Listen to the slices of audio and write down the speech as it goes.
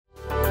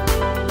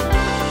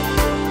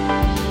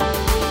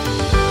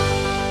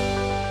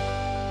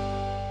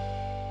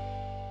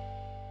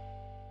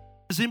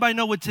Does anybody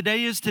know what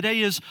today is?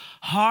 Today is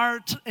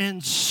Heart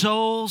and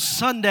Soul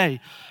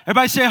Sunday.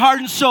 Everybody say heart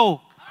and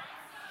soul.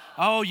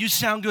 Oh, you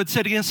sound good.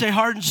 Say it again. Say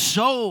heart and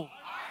soul.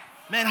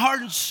 Man,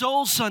 Heart and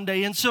Soul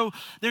Sunday. And so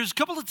there's a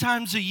couple of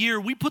times a year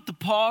we put the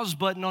pause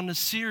button on the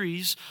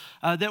series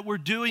that we're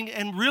doing.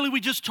 And really we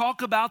just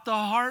talk about the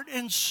heart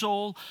and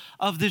soul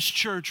of this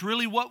church.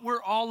 Really what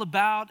we're all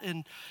about.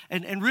 And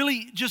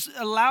really just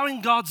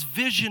allowing God's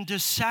vision to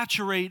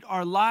saturate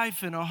our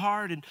life and our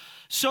heart. And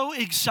so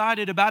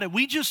excited about it.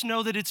 We just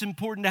know that it's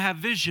important to have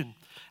vision.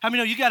 How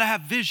many know you got to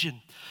have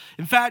vision?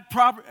 In fact,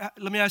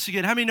 let me ask you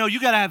again. How many know you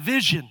got to have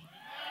vision?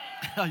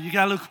 You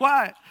got to look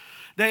quiet.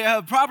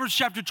 Proverbs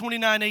chapter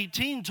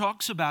 29:18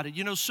 talks about it.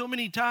 You know, so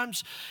many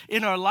times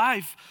in our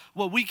life,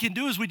 what we can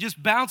do is we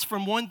just bounce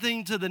from one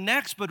thing to the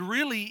next. But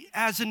really,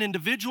 as an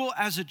individual,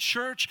 as a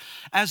church,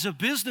 as a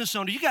business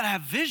owner, you got to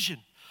have vision.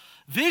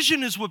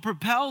 Vision is what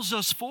propels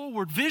us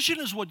forward. Vision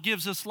is what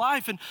gives us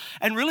life.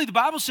 And really, the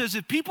Bible says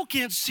if people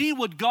can't see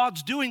what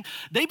God's doing,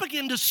 they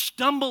begin to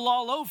stumble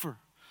all over.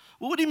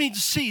 Well, what do you mean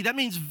see? That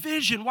means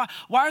vision. Why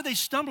are they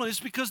stumbling? It's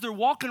because they're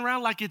walking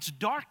around like it's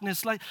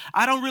darkness. Like,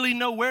 I don't really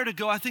know where to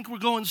go. I think we're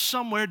going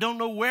somewhere. Don't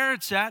know where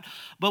it's at,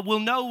 but we'll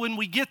know when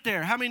we get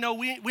there. How many know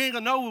we ain't going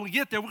to know when we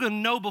get there? We're going to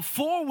know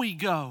before we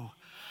go.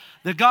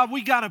 That God,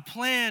 we got a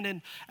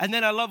plan. And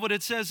then I love what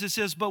it says. It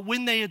says, but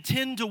when they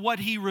attend to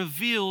what He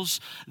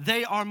reveals,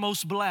 they are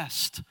most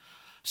blessed.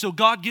 So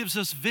God gives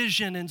us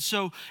vision, and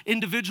so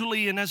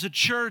individually and as a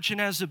church and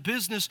as a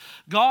business,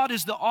 God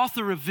is the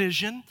author of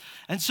vision.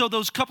 And so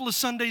those couple of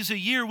Sundays a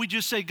year, we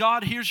just say,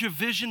 God, here's your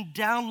vision,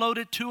 download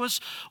it to us.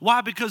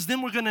 Why? Because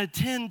then we're going to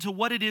attend to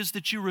what it is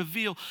that you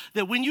reveal.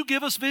 That when you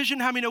give us vision,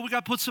 how many know we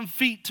got to put some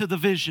feet to the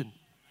vision?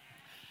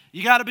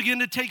 You got to begin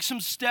to take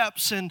some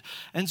steps, and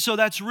so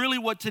that's really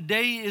what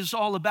today is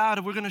all about.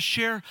 And we're going to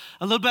share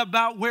a little bit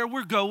about where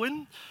we're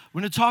going.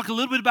 We're going to talk a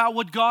little bit about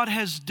what God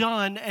has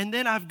done, and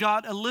then I've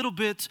got a little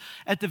bit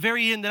at the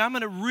very end that I'm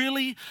going to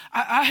really,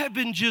 I have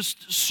been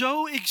just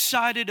so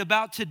excited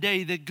about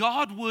today that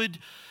God would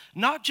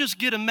not just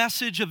get a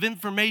message of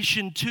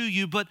information to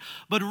you, but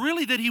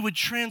really that He would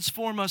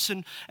transform us.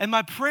 And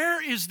my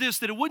prayer is this,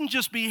 that it wouldn't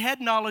just be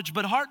head knowledge,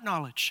 but heart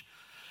knowledge.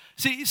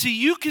 See,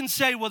 you can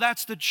say, well,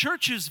 that's the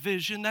church's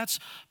vision, that's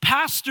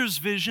pastor's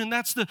vision,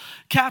 that's the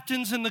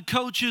captains and the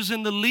coaches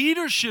and the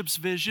leadership's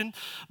vision.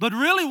 But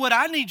really what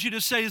I need you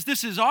to say is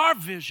this is our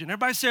vision.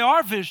 Everybody say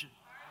our vision.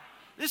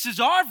 This is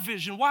our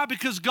vision. Why?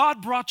 Because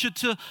God brought you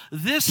to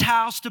this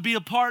house to be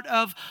a part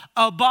of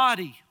a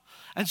body.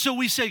 And so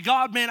we say,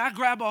 God, man, I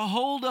grab a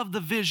hold of the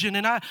vision,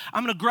 and I'm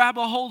going to grab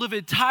a hold of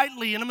it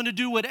tightly, and I'm going to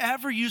do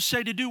whatever you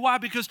say to do. Why?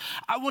 Because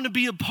I want to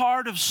be a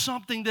part of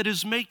something that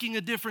is making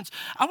a difference.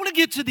 I want to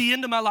get to the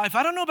end of my life.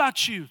 I don't know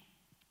about you,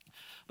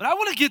 but I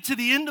want to get to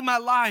the end of my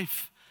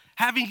life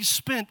having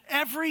spent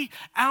every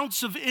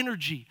ounce of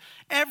energy,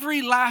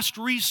 every last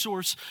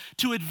resource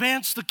to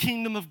advance the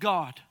kingdom of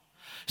God.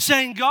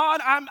 Saying,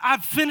 God,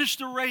 I've finished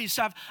the race.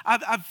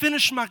 I've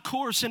finished my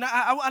course. And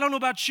I don't know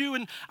about you,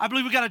 and I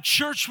believe we got a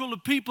church full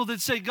of people that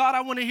say, God,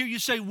 I want to hear you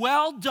say,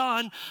 well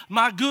done,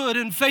 my good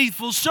and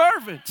faithful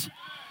servant.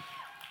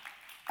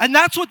 And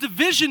that's what the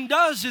vision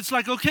does. It's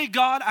like, okay,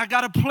 God, I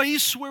got a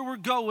place where we're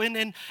going,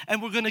 and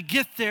we're going to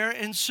get there.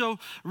 And so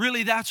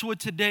really that's what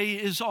today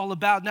is all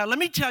about. Now, let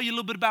me tell you a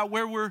little bit about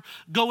where we're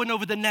going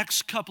over the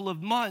next couple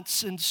of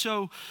months. And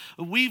so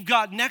we've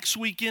got next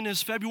weekend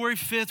is February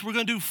 5th. We're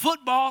going to do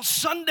Football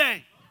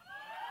Sunday.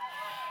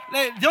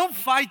 Hey, don't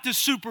fight the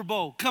Super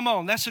Bowl. Come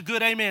on, that's a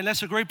good amen.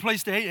 That's a great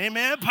place to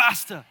amen,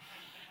 Pastor.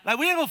 Like,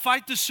 we ain't going to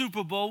fight the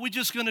Super Bowl. We're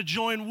just going to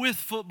join with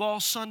Football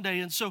Sunday.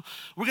 And so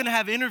we're going to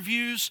have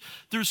interviews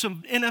through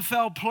some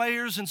NFL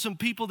players and some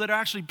people that are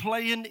actually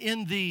playing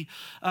in the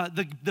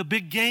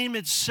big game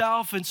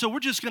itself. And so we're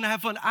just going to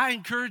have fun. I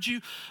encourage you,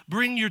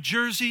 bring your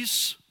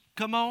jerseys.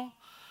 Come on.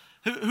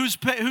 Who's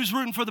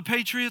rooting for the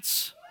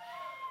Patriots?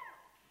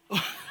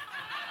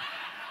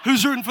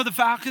 Who's rooting for the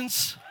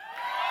Falcons?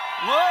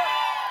 What?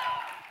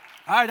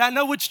 All right, I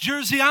know which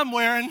jersey I'm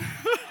wearing.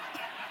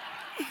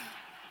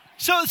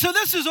 So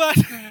this is what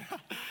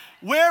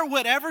wear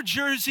whatever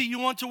jersey you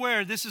want to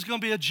wear. This is going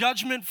to be a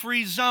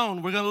judgment-free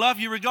zone. We're going to love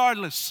you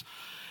regardless.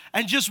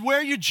 And just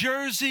wear your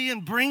jersey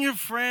and bring your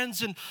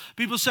friends. And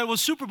people say, well,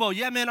 Super Bowl.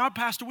 Yeah, man, our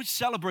pastor, we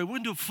celebrate. We're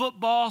going to do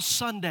Football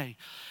Sunday.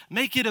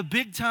 Make it a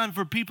big time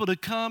for people to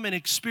come and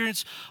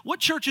experience what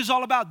church is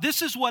all about.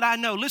 This is what I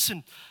know.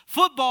 Listen,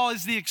 football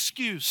is the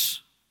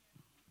excuse.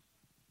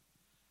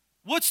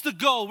 What's the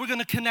goal? We're going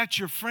to connect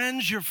your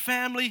friends, your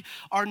family,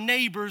 our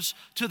neighbors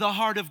to the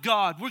heart of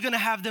God. We're going to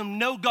have them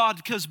know God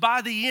because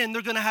by the end,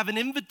 they're going to have an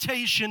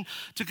invitation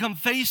to come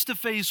face to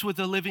face with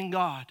the living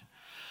God.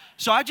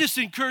 So I just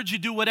encourage you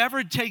to do whatever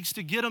it takes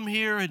to get them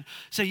here and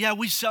say, yeah,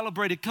 we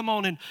celebrate it. Come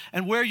on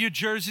and wear your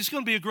jersey. It's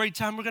going to be a great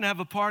time. We're going to have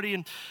a party.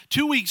 And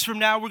 2 weeks from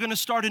now, we're going to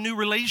start a new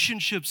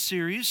relationship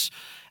series.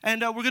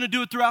 And we're going to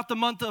do it throughout the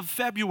month of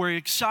February.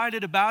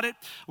 Excited about it.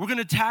 We're going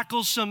to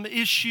tackle some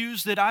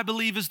issues that I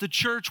believe as the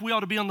church we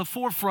ought to be on the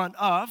forefront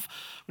of.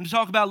 We're going to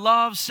talk about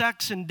love,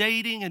 sex, and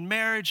dating, and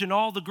marriage, and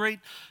all the great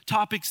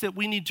topics that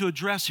we need to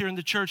address here in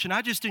the church. And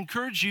I just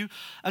encourage you,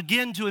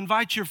 again, to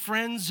invite your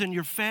friends and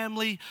your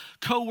family,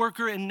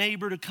 coworker, and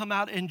neighbor to come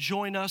out and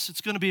join us.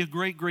 It's going to be a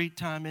great, great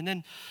time. And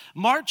then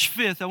March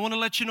 5th, I want to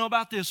let you know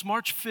about this.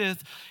 March 5th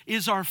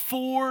is our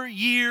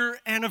 4-year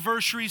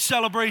anniversary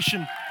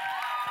celebration.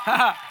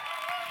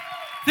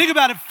 Think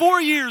about it,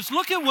 4 years.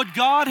 Look at what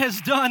God has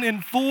done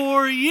in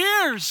 4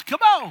 years. Come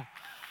on.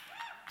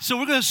 So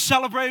we're going to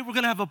celebrate. We're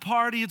going to have a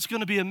party. It's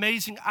going to be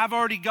amazing. I've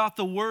already got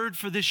the word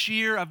for this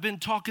year. I've been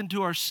talking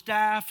to our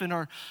staff and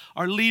our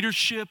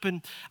leadership,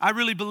 and I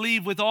really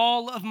believe with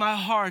all of my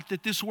heart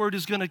that this word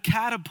is going to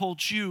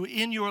catapult you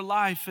in your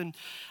life. And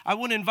I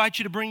want to invite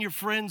you to bring your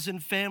friends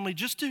and family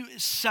just to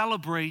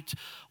celebrate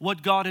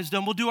what God has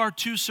done. We'll do our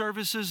 2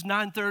 services,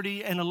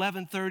 9:30 and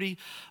 11:30,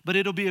 but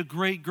it'll be a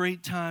great,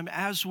 great time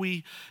as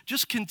we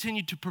just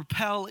continue to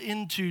propel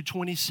into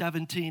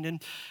 2017.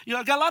 And,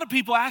 I got a lot of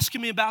people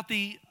asking me about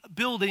the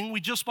building.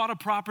 We just bought a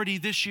property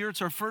this year.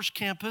 It's our first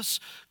campus.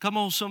 Come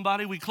on,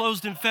 somebody. We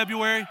closed in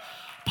February.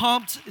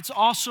 Pumped. It's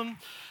awesome.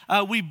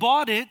 We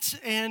bought it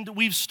and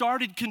we've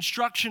started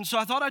construction. So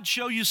I thought I'd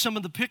show you some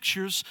of the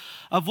pictures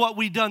of what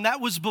we've done. That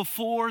was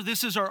before.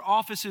 This is our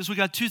offices. We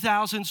got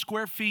 2,000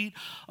 square feet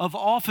of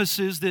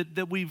offices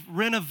that we've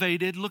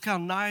renovated. Look how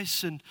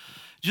nice, and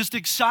just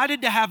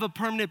excited to have a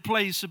permanent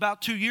place.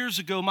 About 2 years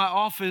ago, my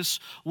office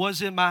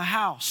was in my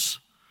house.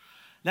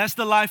 That's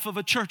the life of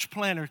a church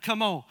planner.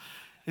 Come on.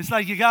 It's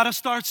like you got to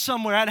start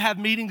somewhere. I'd have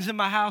meetings in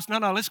my house. No,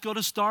 let's go to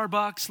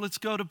Starbucks. Let's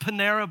go to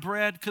Panera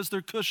Bread because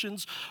their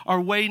cushions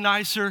are way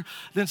nicer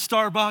than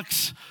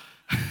Starbucks.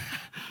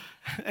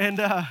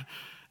 And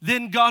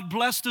then God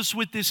blessed us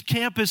with this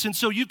campus. And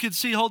so you could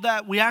see, hold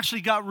that, we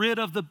actually got rid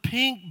of the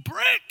pink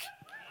brick.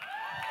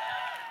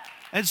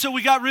 And so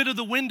we got rid of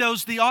the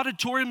windows. The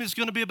auditorium is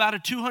going to be about a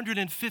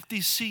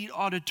 250-seat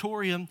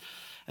auditorium.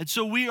 And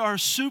so we are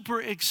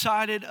super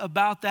excited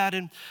about that.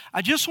 And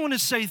I just want to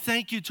say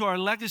thank you to our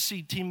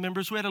legacy team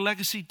members. We had a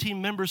legacy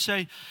team member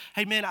say,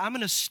 hey, man, I'm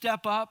going to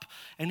step up.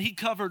 And he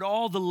covered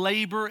all the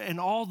labor and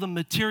all the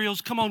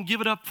materials. Come on,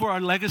 give it up for our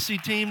legacy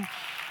team.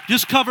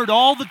 Just covered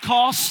all the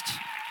cost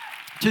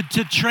to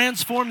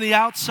transform the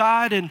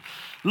outside. And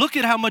look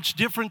at how much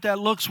different that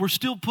looks. We're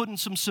still putting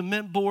some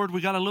cement board. We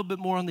got a little bit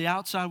more on the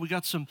outside. We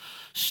got some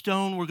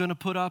stone we're going to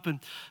put up. And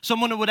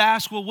someone would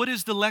ask, well, what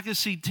is the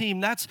legacy team?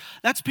 That's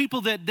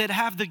people that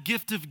have the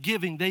gift of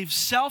giving. They've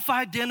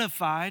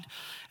self-identified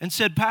and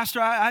said,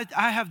 Pastor, I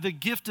have the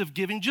gift of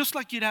giving, just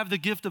like you'd have the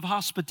gift of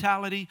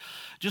hospitality,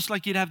 just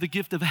like you'd have the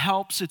gift of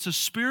helps. It's a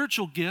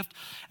spiritual gift.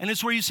 And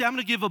it's where you say, I'm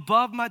going to give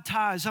above my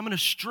tithes. I'm going to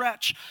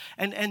stretch.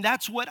 And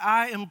that's what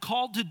I am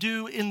called to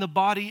do in the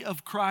body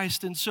of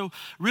Christ. And so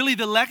really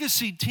the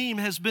legacy team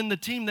has been the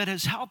team that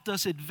has helped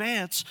us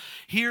advance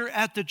here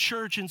at the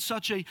church in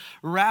such a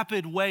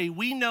rapid way.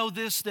 We know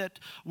this, that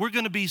we're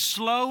going to be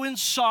slow and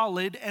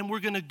solid, and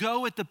we're going to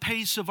go at the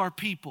pace of our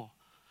people.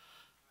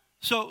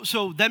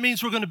 So that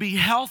means we're going to be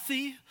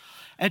healthy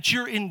at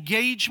your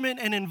engagement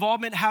and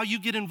involvement, how you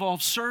get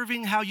involved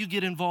serving, how you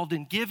get involved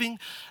in giving.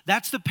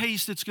 That's the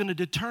pace that's going to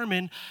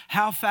determine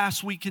how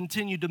fast we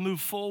continue to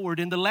move forward.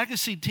 And the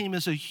legacy team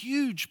is a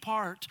huge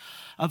part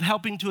of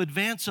helping to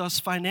advance us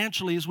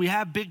financially as we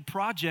have big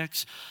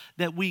projects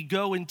that we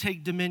go and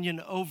take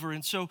dominion over.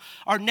 And so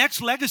our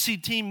next legacy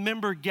team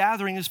member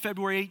gathering is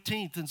February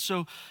 18th. And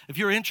so if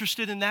you're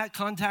interested in that,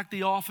 contact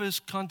the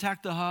office,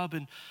 contact the hub,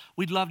 and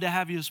we'd love to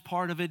have you as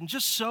part of it. And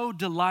just so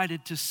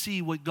delighted to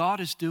see what God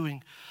is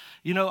doing.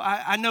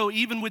 I know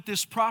even with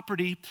this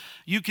property,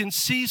 you can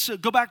see, so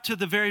go back to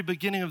the very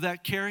beginning of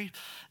that, Carrie.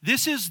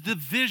 This is the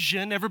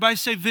vision. Everybody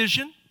say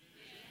vision.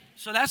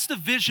 So that's the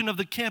vision of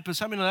the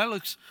campus. I mean, that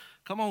looks,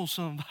 come on,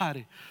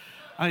 somebody.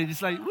 I mean,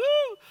 it's like, woo.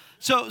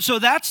 So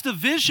that's the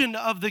vision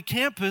of the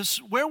campus.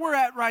 Where we're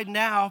at right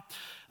now,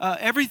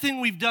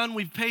 everything we've done,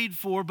 we've paid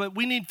for, but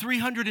we need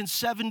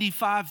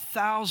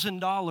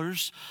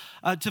 $375,000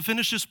 to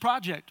finish this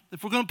project.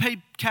 If we're going to pay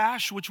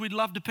cash, which we'd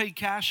love to pay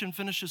cash and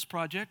finish this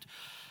project,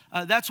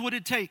 that's what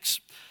it takes.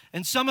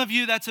 And some of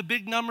you, that's a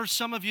big number.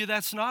 Some of you,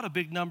 that's not a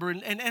big number.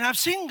 And I've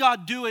seen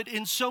God do it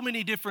in so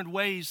many different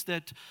ways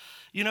that,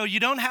 you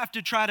don't have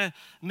to try to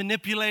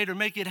manipulate or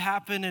make it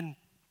happen. And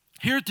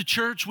here at the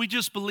church, we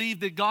just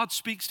believe that God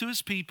speaks to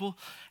his people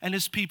and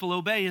his people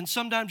obey. And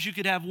sometimes you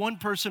could have one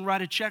person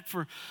write a check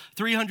for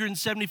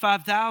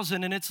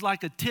 $375,000 and it's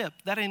like a tip.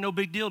 That ain't no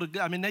big deal.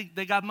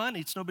 They got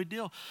money. It's no big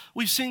deal.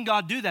 We've seen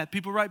God do that.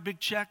 People write big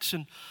checks.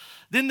 And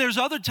then there's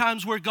other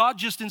times where God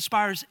just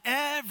inspires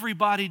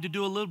everybody to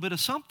do a little bit of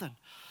something.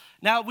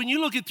 Now, when you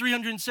look at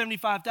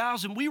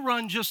 375,000, we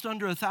run just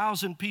under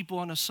 1,000 people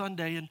on a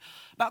Sunday and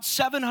about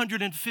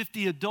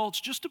 750 adults.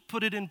 Just to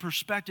put it in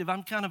perspective,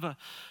 I'm kind of a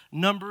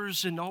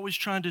numbers and always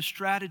trying to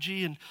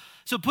strategy. And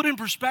so put in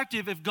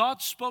perspective, if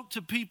God spoke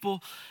to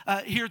people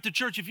here at the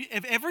church,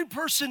 if every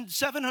person,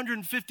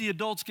 750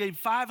 adults, gave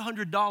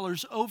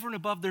 $500 over and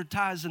above their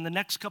tithes in the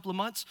next couple of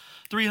months,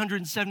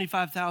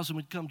 375,000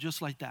 would come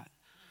just like that.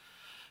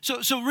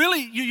 So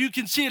really, you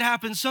can see it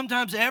happen.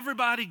 Sometimes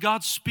everybody,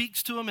 God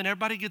speaks to them and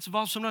everybody gets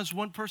involved. Sometimes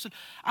one person.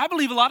 I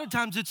believe a lot of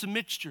times it's a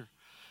mixture.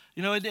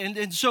 You know,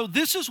 and so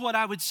this is what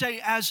I would say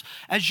as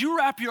you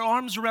wrap your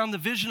arms around the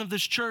vision of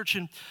this church,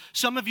 and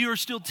some of you are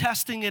still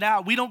testing it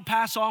out. We don't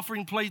pass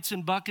offering plates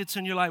and buckets,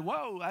 and you're like,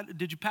 whoa,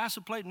 did you pass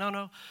a plate?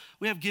 No.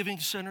 We have giving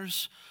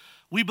centers.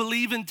 We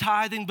believe in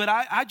tithing, but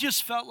I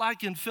just felt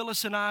like, and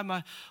Phyllis and I,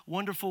 my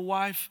wonderful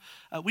wife,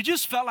 we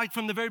just felt like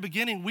from the very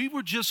beginning, we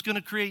were just going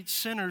to create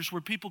centers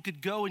where people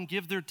could go and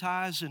give their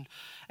tithes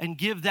and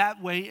give that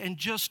way and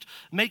just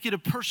make it a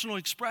personal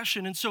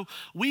expression. And so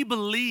we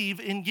believe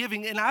in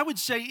giving. And I would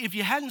say if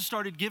you hadn't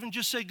started giving,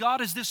 just say,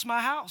 God, is this my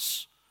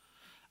house?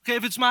 Okay,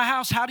 if it's my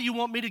house, how do you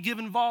want me to give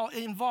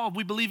involved?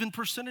 We believe in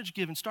percentage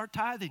giving. Start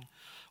tithing.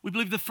 We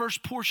believe the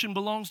first portion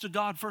belongs to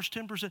God, first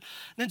 10%.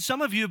 Then some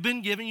of you have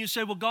been giving. You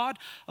say, well, God,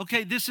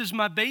 okay, this is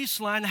my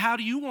baseline. How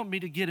do you want me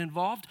to get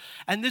involved?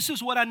 And this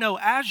is what I know.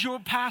 As your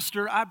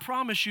pastor, I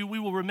promise you we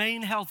will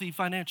remain healthy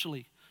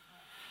financially.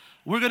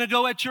 We're going to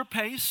go at your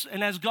pace,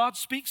 and as God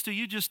speaks to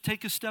you, just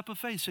take a step of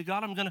faith. Say,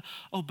 God, I'm going to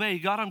obey.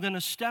 God, I'm going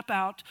to step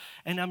out,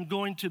 and I'm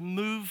going to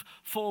move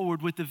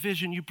forward with the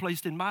vision you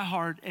placed in my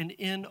heart and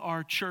in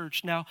our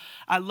church. Now,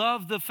 I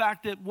love the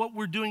fact that what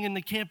we're doing in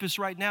the campus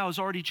right now is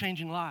already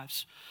changing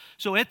lives.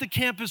 So at the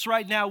campus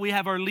right now, we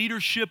have our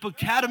Leadership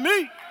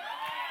Academy.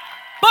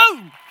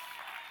 Boom!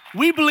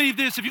 We believe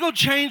this. If you're going to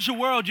change the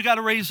world, you got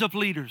to raise up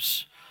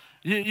leaders.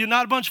 You're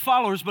not a bunch of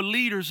followers, but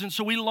leaders. And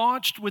so we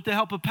launched with the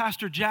help of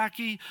Pastor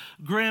Jackie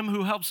Grimm,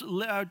 who helps,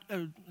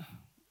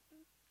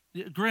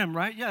 Grimm,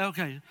 right? Yeah,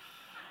 okay.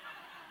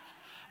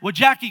 Well,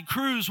 Jackie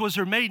Cruz was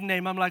her maiden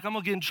name. I'm like, I'm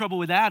going to get in trouble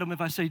with Adam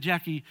if I say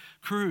Jackie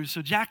Cruz.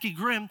 So Jackie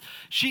Grimm,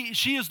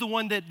 she is the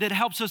one that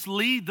helps us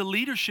lead the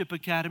Leadership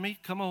Academy.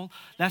 Come on,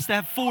 that's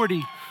that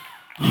 40.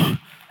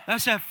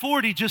 That's that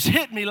 40 just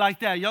hit me like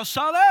that. Y'all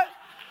saw that?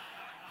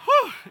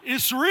 Whew.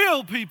 It's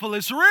real, people.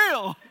 It's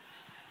real.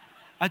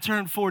 I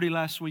turned 40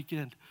 last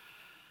weekend.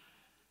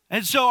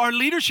 And so our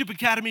Leadership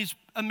Academy is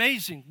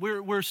amazing.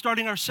 We're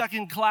starting our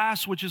second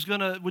class, which is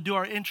we'll do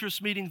our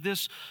interest meeting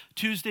this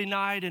Tuesday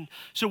night. And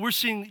so we're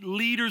seeing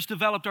leaders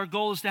developed. Our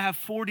goal is to have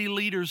 40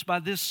 leaders by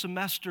this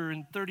semester,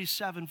 and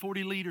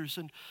 40 leaders.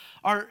 And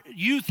our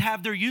youth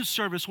have their youth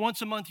service,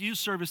 once a month youth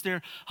service. There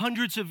are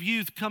hundreds of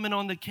youth coming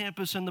on the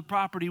campus and the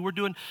property. We're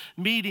doing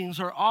meetings,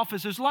 our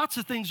office. There's lots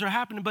of things that are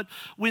happening. But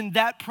when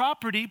that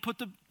property, put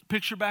the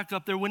picture back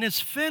up there. When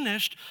it's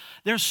finished,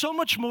 there's so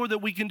much more that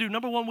we can do.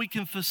 Number one, we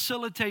can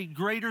facilitate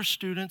greater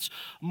students,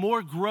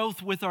 more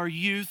growth with our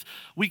youth.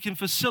 We can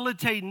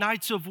facilitate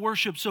nights of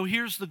worship. So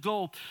here's the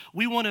goal.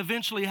 We want to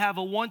eventually have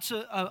a once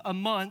a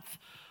month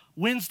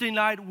Wednesday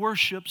night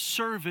worship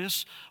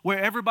service where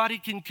everybody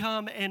can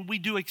come and we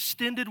do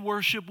extended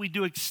worship, we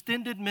do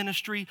extended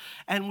ministry,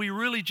 and we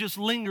really just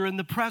linger in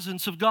the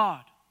presence of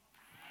God.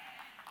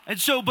 And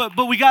so, but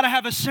we got to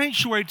have a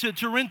sanctuary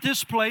to rent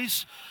this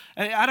place.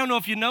 I don't know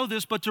if you know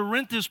this, but to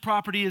rent this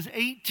property is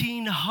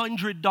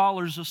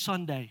 $1,800 a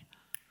Sunday.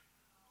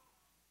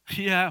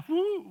 Yeah,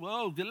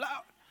 whoa, get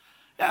loud.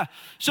 Yeah,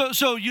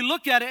 so you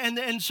look at it,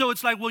 and so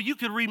it's like, well, you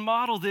could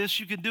remodel this.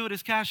 You can do it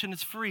as cash, and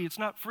it's free. It's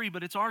not free,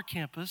 but it's our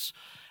campus.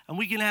 And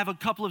we can have a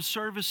couple of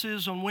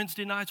services on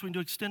Wednesday nights. We can do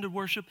extended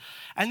worship.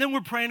 And then we're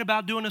praying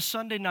about doing a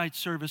Sunday night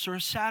service or a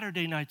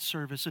Saturday night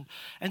service.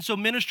 And so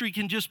ministry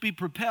can just be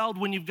propelled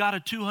when you've got a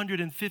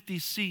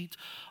 250-seat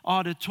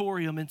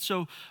auditorium. And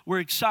so we're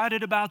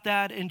excited about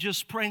that and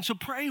just praying. So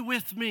pray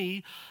with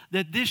me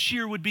that this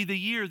year would be the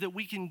year that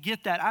we can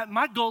get that.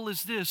 My goal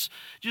is this.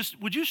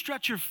 Just would you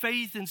stretch your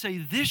faith and say,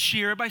 this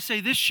year, everybody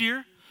say, this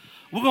year,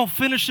 we're going to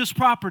finish this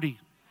property.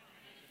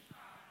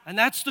 And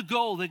that's the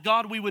goal, that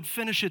God, we would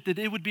finish it, that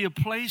it would be a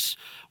place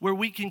where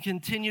we can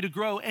continue to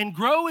grow. And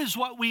grow is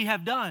what we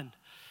have done.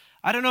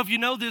 I don't know if you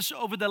know this,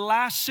 over the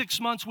last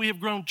 6 months, we have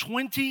grown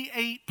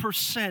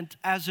 28%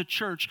 as a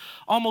church.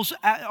 Almost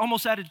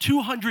added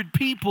 200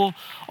 people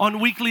on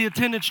weekly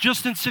attendance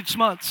just in 6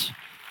 months.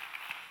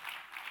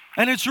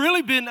 And it's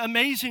really been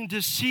amazing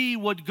to see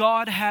what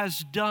God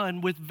has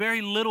done with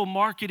very little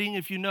marketing.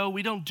 If you know,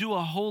 we don't do a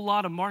whole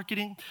lot of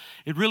marketing.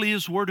 It really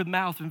is word of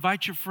mouth.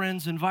 Invite your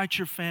friends, invite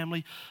your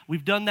family.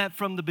 We've done that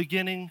from the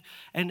beginning.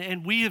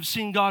 And we have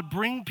seen God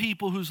bring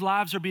people whose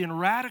lives are being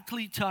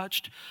radically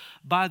touched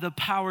by the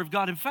power of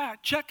God. In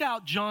fact, check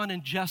out John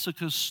and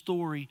Jessica's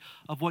story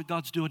of what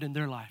God's doing in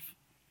their life.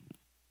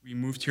 We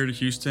moved here to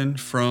Houston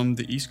from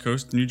the East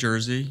Coast, New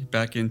Jersey,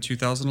 back in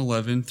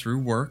 2011 through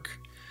work.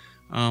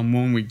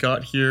 When we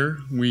got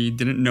here, we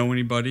didn't know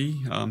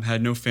anybody,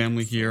 had no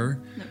family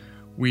here. No.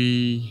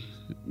 We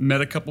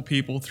met a couple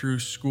people through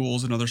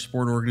schools and other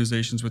sport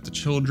organizations with the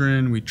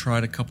children. We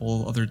tried a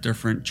couple other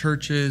different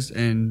churches,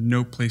 and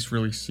no place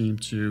really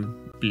seemed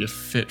to be a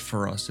fit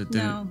for us. It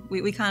didn't. No,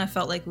 we kind of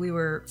felt like we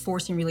were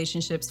forcing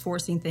relationships,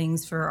 forcing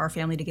things for our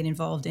family to get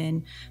involved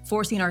in,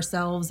 forcing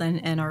ourselves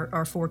and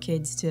our 4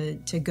 kids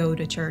to go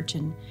to church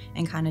and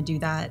kind of do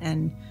that.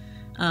 And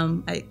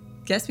I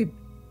guess we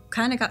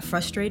kind of got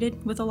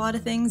frustrated with a lot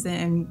of things,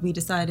 and we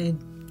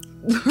decided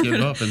give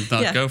up and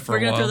not go for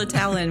a while. We're going to throw the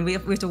towel in. We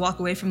have to walk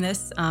away from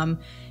this.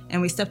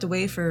 And we stepped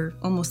away for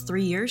almost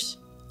 3 years.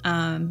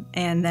 And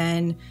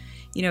then,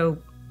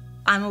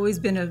 I've always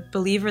been a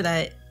believer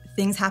that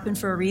things happen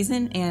for a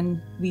reason. And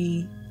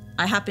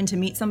I happened to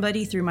meet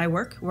somebody through my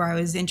work where I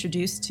was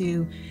introduced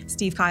to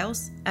Steve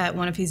Kiles at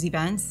one of his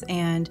events.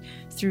 And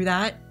through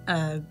that,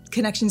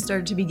 connections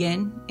started to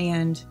begin.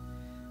 And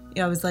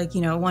I was like,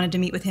 I wanted to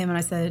meet with him, and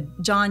I said,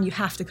 John, you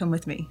have to come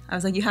with me. I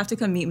was like, you have to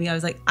come meet me. I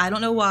was like, I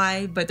don't know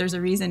why, but there's a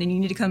reason, and you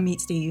need to come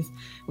meet Steve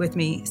with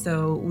me.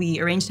 So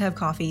we arranged to have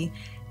coffee,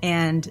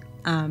 and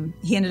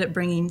he ended up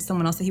bringing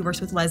someone else that he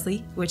works with,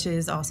 Leslie, which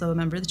is also a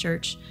member of the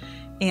church.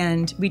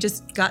 And we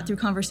just got through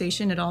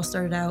conversation. It all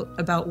started out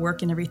about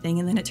work and everything,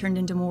 and then it turned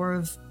into more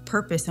of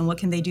purpose and what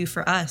can they do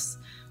for us,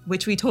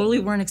 which we totally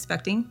weren't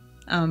expecting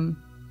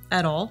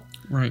at all.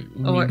 Right.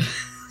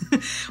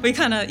 We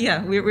kind of,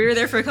 we were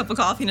there for a cup of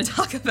coffee and to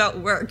talk about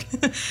work.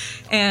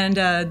 And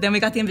then we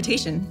got the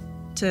invitation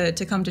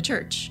to come to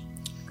church.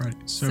 Right.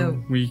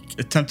 So we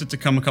attempted to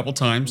come a couple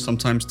times,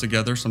 sometimes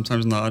together,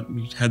 sometimes not.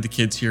 We had the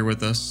kids here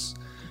with us.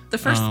 The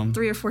first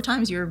 3 or 4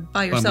 times you were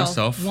by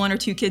yourself, 1 or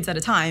 2 kids at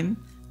a time,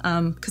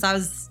 because I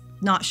was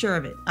not sure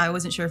of it. I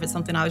wasn't sure if it's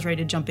something I was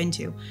ready to jump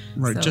into.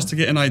 Right, just to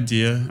get an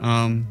idea.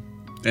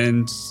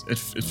 And it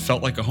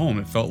felt like a home.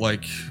 It felt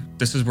like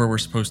this is where we're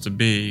supposed to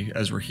be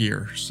as we're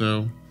here.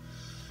 So...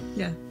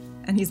 yeah.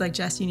 And he's like,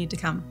 Jess, you need to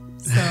come.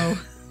 So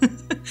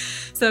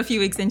so a few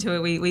weeks into it,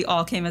 we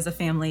all came as a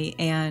family,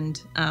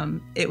 and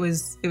it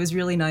was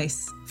really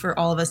nice for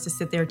all of us to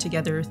sit there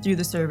together through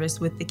the service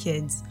with the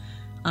kids,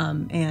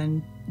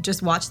 and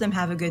just watch them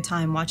have a good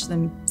time, watch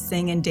them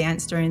sing and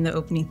dance during the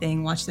opening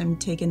thing, watch them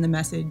take in the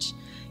message,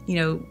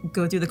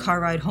 go through the car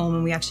ride home,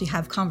 and we actually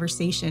have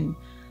conversation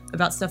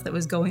about stuff that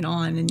was going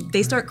on, and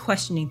they start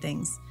questioning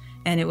things.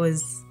 And it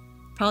was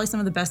probably some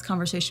of the best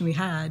conversation we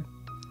had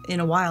in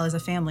a while as a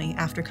family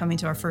after coming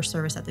to our first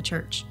service at the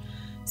church.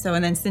 So,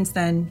 and then since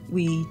then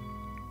we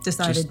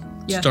decided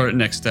started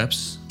next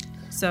steps.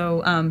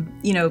 So,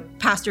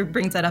 pastor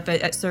brings that up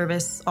at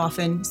service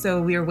often.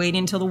 So we were waiting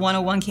until the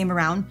 101 came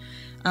around,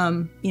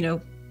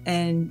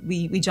 and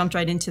we jumped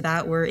right into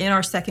that. We're in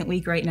our 2nd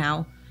week right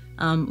now,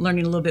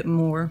 learning a little bit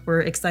more.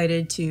 We're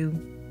excited to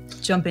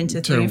jump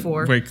into 3 and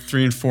 4. Week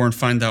 3 and 4 and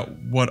find out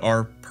what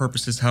our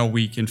purpose is, how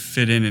we can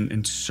fit in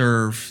and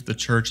serve the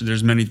church.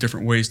 There's many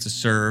different ways to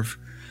serve.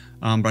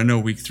 But I know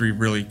week 3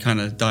 really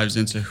kind of dives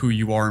into who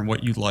you are and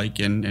what you like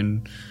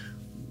and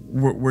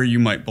where you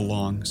might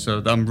belong.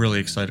 So I'm really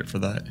excited for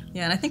that.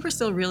 Yeah, and I think we're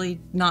still really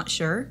not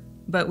sure,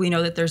 but we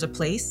know that there's a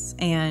place.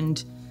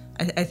 And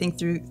I think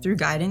through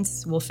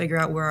guidance, we'll figure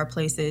out where our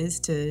place is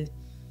to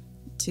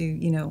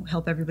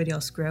help everybody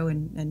else grow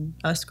and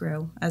us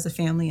grow as a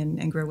family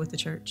and grow with the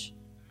church.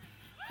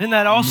 Isn't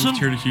that awesome? We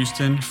moved here to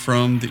Houston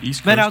from the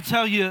East Coast. Man, I'll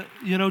tell you,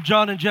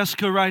 John and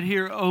Jessica right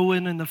here,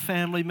 Owen and the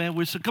family, man,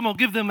 come on,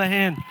 give them a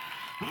hand.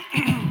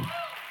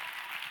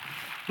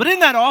 But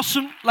isn't that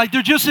awesome? Like,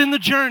 they're just in the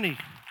journey.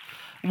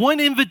 One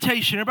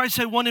invitation. Everybody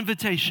say one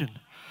invitation.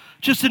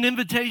 Just an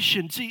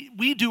invitation. See,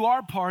 we do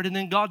our part and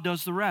then God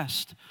does the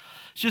rest.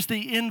 It's just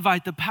the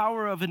invite, the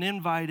power of an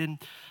invite. And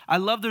I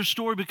love their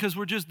story because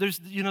they're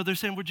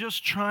saying we're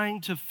just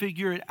trying to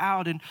figure it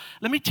out. And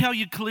let me tell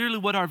you clearly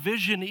what our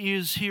vision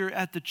is here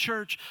at the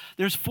church.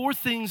 There's 4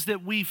 things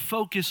that we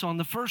focus on.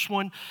 The first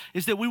one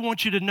is that we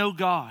want you to know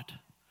God.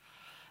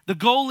 The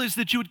goal is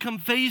that you would come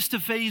face to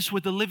face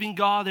with the living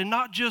God, and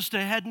not just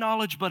a head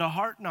knowledge, but a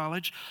heart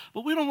knowledge.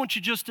 But we don't want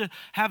you just to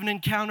have an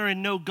encounter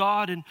and know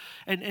God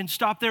and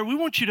stop there. We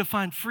want you to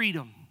find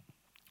freedom.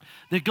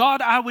 That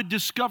God, I would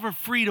discover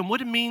freedom,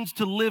 what it means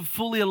to live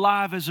fully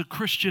alive as a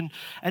Christian,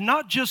 and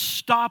not just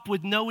stop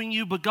with knowing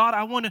you, but God,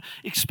 I want to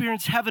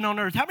experience heaven on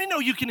earth. How many know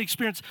you can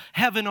experience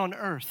heaven on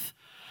earth?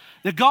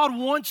 That God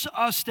wants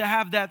us to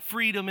have that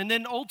freedom. And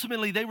then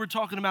ultimately they were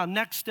talking about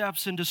next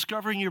steps and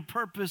discovering your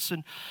purpose.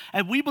 And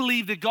we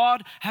believe that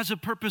God has a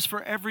purpose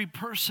for every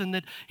person,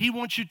 that He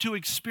wants you to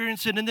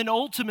experience it. And then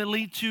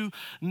ultimately to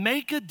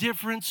make a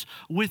difference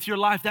with your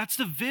life. That's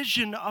the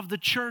vision of the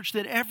church,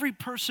 that every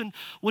person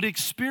would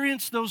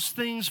experience those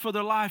things for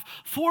their life.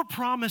 4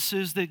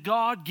 promises that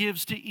God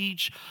gives to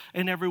each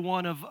and every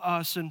one of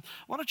us. And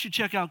why don't you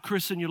check out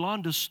Chris and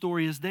Yolanda's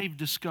story as they've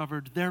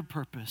discovered their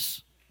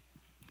purpose.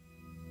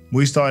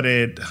 We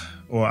started,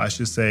 or I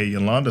should say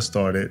Yolanda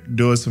started,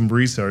 doing some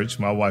research.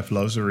 My wife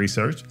loves to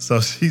research.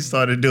 So she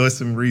started doing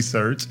some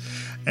research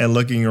and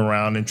looking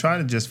around and trying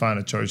to just find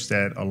a church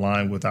that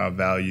aligned with our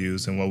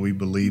values and what we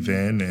believe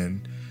in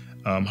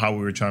and how we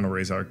were trying to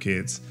raise our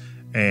kids.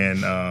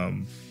 And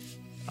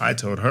I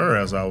told her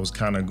as I was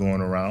kind of going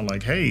around,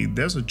 like, hey,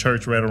 there's a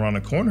church right around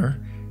the corner.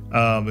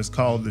 It's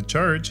called The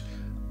Church.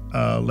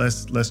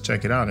 Let's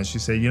check it out. And she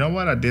said, you know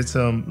what? I did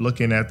some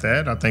looking at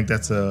that. I think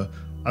that's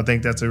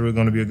really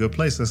going to be a good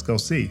place. Let's go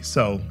see.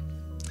 So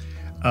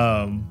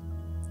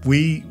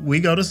we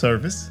go to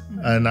service.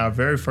 And our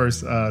very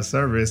first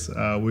service,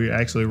 we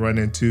actually run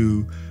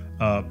into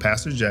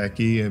Pastor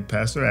Jackie and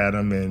Pastor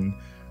Adam, and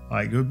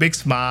like big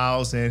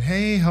smiles and,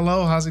 hey,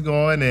 hello, how's it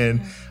going?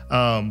 And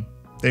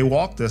they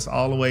walked us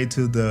all the way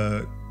to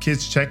the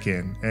kids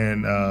check-in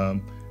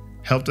and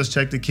helped us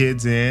check the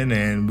kids in,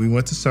 and we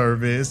went to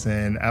service.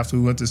 And after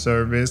we went to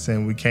service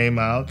and we came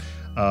out,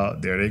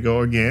 there they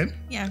go again.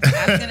 Yeah,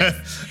 ask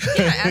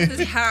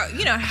us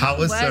how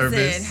was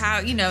service? it?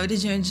 How,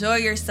 did you enjoy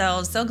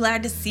yourself? So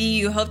glad to see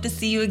you. Hope to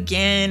see you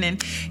again.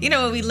 And,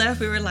 when we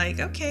left, we were like,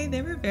 okay,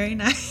 they were very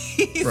nice.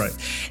 Right.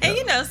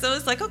 And, so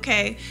it's like,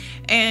 okay.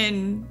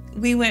 And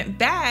we went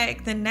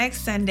back the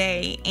next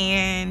Sunday,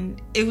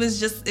 and it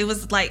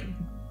was like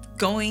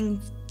going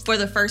for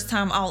the first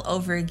time all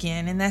over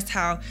again. And that's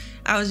how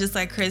I was just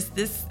like, Chris,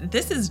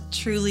 this is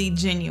truly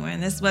genuine.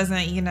 This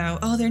wasn't,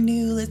 oh, they're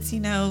new, let's,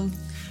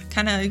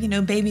 kind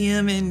of, baby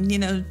them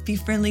and, be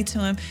friendly to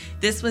them.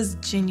 This was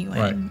genuine.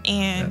 Right.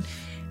 And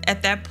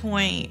at that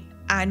point,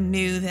 I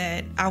knew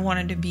that I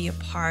wanted to be a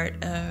part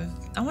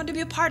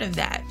of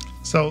that.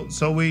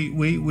 So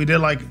we did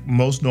like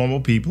most normal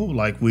people.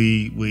 Like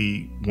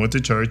we went to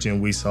church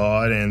and we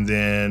saw it, and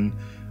then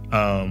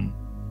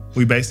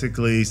we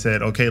basically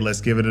said, okay,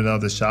 let's give it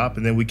another shot.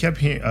 And then we kept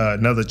hearing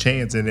another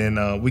chance, and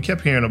then we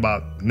kept hearing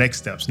about next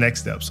steps.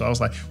 So I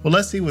was like, well,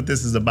 let's see what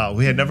this is about.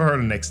 We had never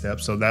heard of Next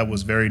Steps, so that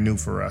was very new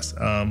for us.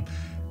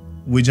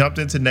 We jumped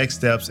into Next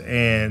Steps,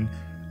 and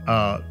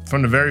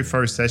from the very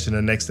first session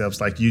of Next Steps,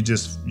 like you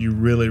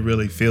really,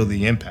 really feel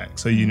the impact.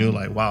 So you knew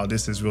like, wow,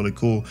 this is really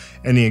cool.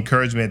 And the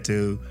encouragement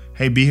to,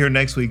 hey, be here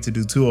next week to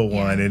do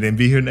 201, and then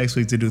be here next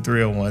week to do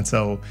 301.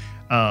 So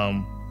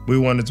we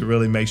wanted to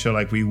really make sure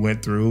like we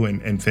went through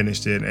and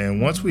finished it.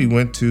 And once we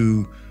went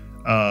to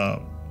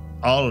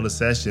all of the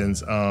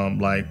sessions,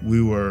 like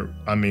we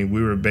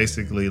were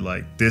basically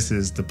like, this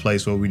is the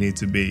place where we need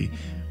to be.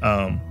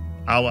 I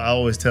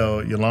always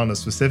tell Yolanda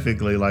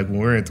specifically, like when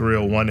we were in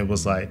 301, it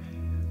was like,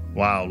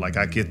 wow, like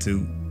I get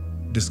to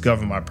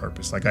discover my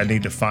purpose. Like I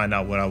need to find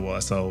out what I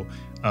was. So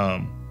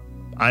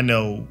I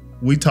know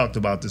we talked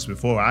about this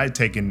before. I had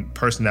taken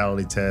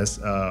personality tests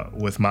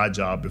with my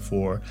job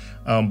before,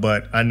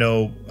 but I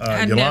know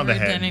Yolanda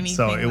hadn't.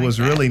 So it was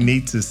really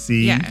neat to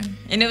see. Yeah,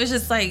 and it was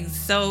just like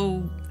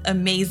so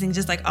amazing,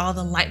 just like all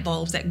the light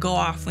bulbs that go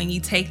off when you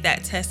take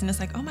that test, and it's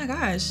like, oh my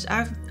gosh,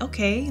 I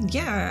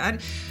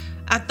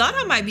thought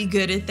I might be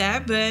good at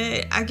that,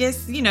 but I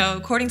guess,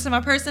 according to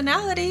my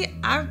personality,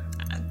 I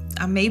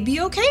may be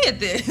okay at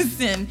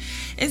this. And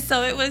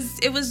so it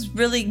was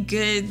really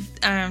good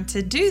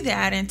to do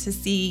that and to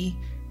see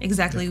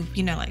exactly,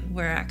 like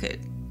where I could,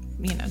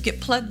 get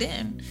plugged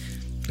in.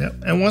 Yeah.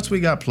 And once we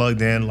got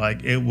plugged in,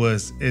 like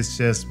it's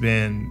just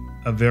been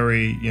a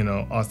very,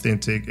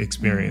 authentic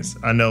experience.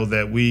 Mm-hmm. I know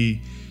that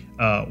we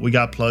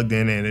got plugged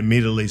in and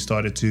immediately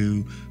started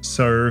to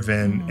serve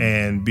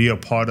and be a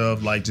part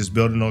of like just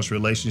building those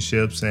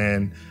relationships.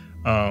 And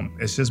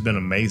it's just been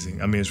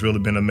amazing. I mean, it's really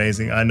been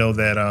amazing. I know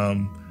that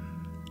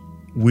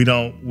we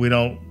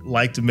don't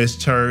like to miss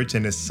church,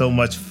 and it's so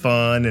much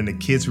fun, and the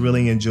kids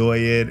really enjoy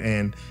it.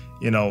 And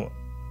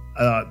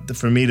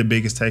for me, the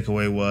biggest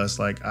takeaway was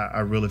like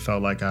I really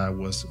felt like I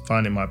was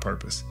finding my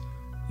purpose,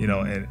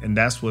 and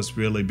that's what's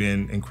really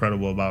been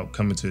incredible about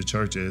coming to the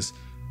church is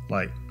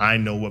like I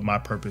know what my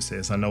purpose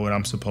is. I know what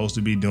I'm supposed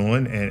to be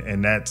doing,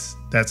 and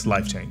that's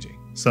life changing.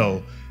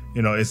 So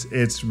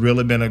it's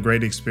really been a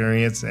great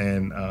experience,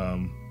 and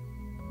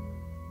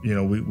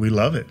we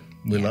love it.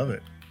 We love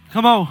it.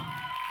 Come on.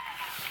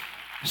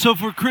 So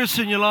for Chris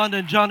and Yolanda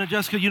and John and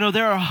Jessica,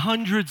 there are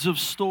hundreds of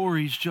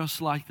stories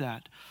just like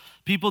that.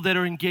 People that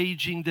are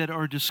engaging, that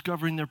are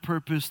discovering their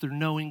purpose, they're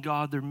knowing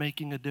God, they're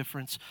making a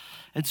difference.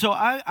 And so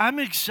I'm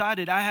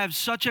excited. I have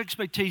such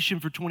expectation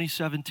for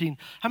 2017.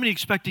 How many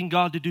expecting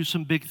God to do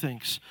some big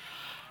things?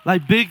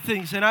 Like big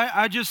things. And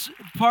I just,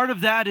 part of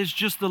that is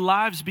just the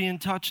lives being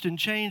touched and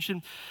changed.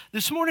 And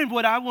this morning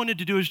what I wanted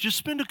to do is just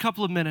spend a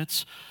couple of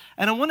minutes,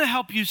 and I want to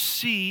help you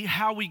see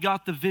how we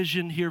got the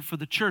vision here for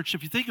the church.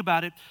 If you think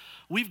about it,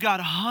 we've got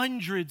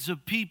hundreds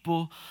of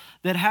people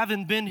that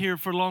haven't been here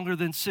for longer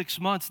than 6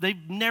 months.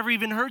 They've never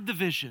even heard the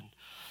vision.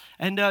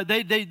 And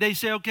they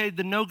say, okay,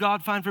 the know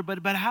God, fine,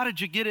 but how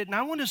did you get it? And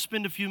I want to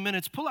spend a few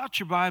minutes, pull out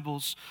your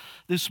Bibles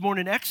this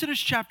morning, Exodus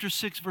chapter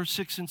 6, verse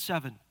 6 and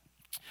 7.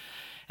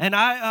 And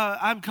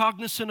I'm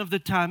cognizant of the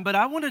time, but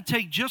I want to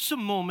take just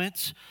some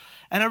moments,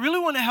 and I really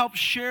want to help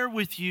share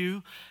with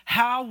you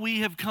how we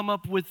have come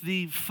up with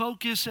the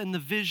focus and the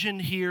vision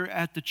here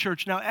at the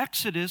church. Now,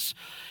 Exodus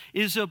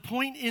is a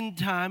point in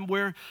time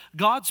where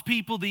God's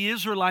people, the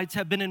Israelites,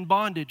 have been in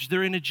bondage.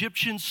 They're in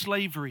Egyptian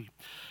slavery.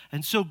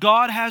 And so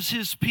God has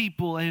his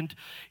people, and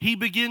he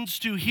begins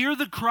to hear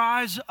the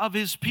cries of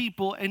his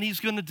people, and he's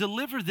going to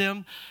deliver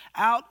them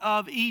out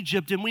of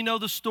Egypt. And we know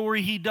the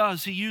story he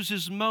does. He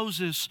uses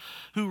Moses,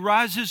 who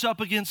rises up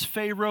against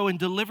Pharaoh and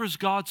delivers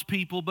God's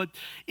people. But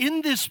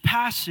in this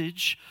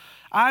passage,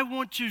 I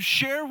want to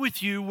share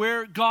with you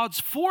where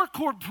God's 4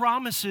 core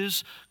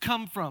promises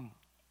come from.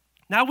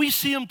 Now, we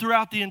see them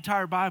throughout the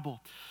entire Bible.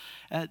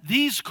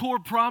 These core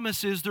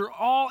promises, they're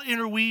all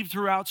interweaved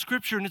throughout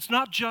Scripture, and it's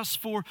not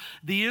just for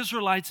the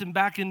Israelites and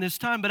back in this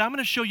time, but I'm going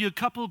to show you a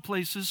couple of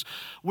places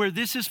where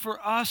this is for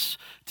us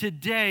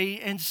today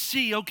and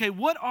see, okay,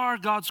 what are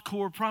God's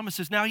core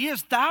promises? Now, he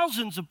has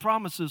thousands of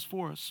promises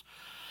for us,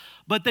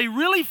 but they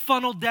really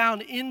funnel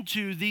down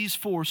into these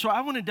 4. So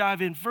I want to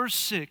dive in. Verse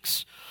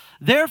 6.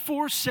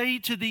 Therefore say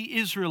to the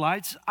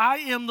Israelites, I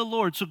am the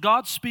Lord. So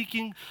God's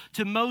speaking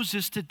to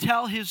Moses to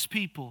tell his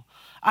people,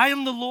 I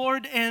am the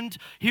Lord, and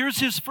here's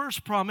his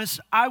first promise,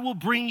 I will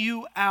bring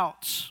you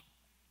out.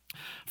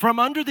 From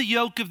under the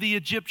yoke of the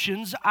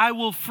Egyptians, I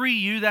will free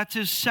you. That's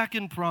his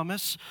second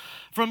promise.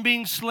 From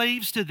being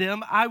slaves to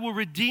them, I will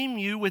redeem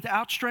you with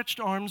outstretched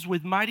arms,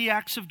 with mighty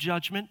acts of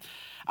judgment.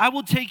 I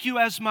will take you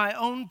as my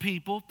own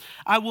people.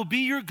 I will be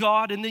your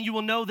God, and then you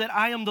will know that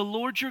I am the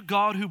Lord your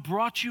God who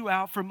brought you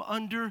out from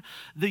under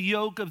the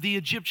yoke of the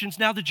Egyptians.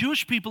 Now, the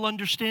Jewish people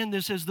understand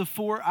this as the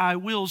 4 I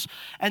wills,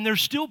 and they're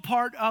still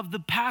part of the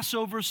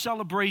Passover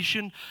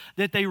celebration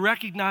that they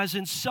recognize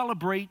and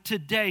celebrate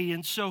today.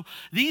 And so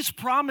these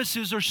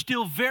promises are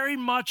still very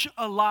much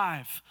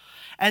alive,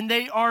 and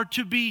they are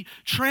to be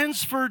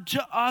transferred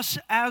to us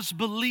as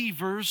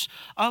believers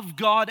of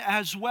God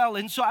as well.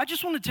 And so I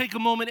just want to take a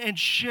moment and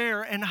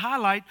share and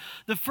highlight.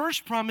 The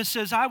first promise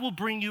says, I will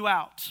bring you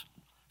out.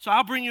 So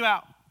I'll bring you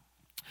out.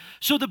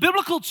 So the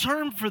biblical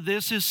term for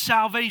this is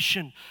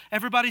salvation.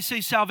 Everybody say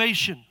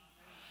salvation.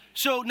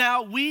 So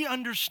now we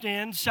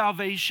understand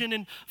salvation,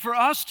 and for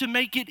us to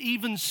make it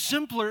even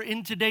simpler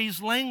in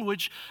today's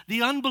language,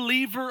 the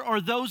unbeliever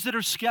or those that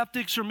are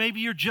skeptics, or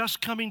maybe you're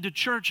just coming to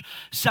church,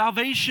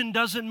 salvation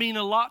doesn't mean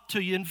a lot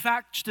to you. In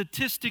fact,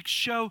 statistics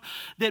show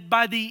that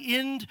by the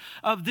end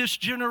of this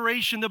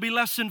generation, there'll be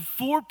less than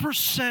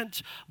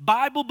 4%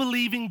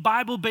 Bible-believing,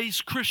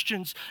 Bible-based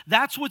Christians.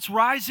 That's what's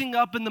rising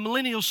up in the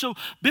millennials. So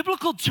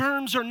biblical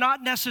terms are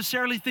not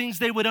necessarily things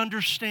they would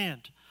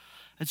understand.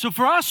 And so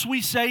for us,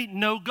 we say,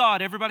 no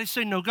God. Everybody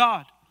say, no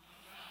God.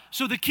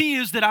 So the key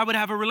is that I would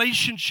have a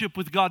relationship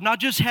with God,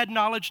 not just head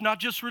knowledge, not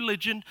just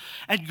religion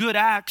and good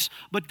acts,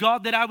 but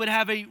God, that I would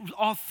have an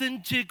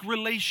authentic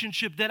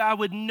relationship, that I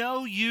would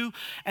know you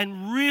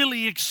and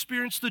really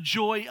experience the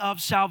joy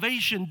of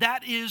salvation.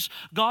 That is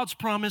God's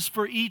promise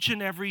for each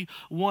and every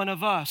one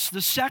of us.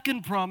 The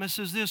second promise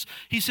is this.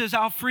 He says,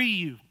 I'll free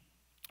you.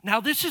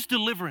 Now, this is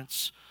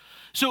deliverance.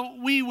 So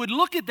we would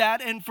look at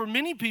that, and for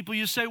many people,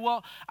 you say,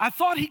 well, I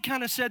thought he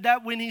kind of said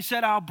that when he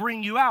said, I'll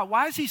bring you out.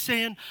 Why is he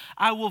saying,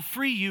 I will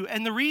free you?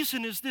 And the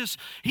reason is this.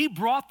 He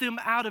brought them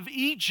out of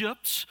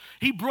Egypt.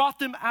 He brought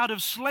them out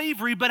of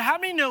slavery. But how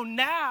many know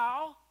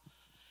now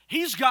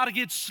he's got to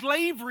get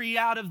slavery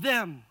out of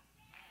them?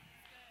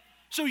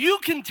 So you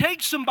can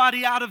take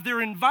somebody out of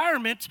their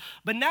environment,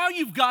 but now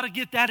you've got to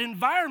get that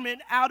environment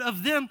out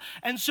of them.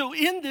 And so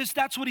in this,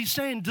 that's what he's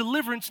saying,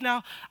 deliverance.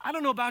 Now, I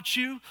don't know about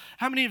you.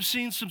 How many have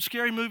seen some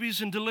scary movies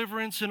and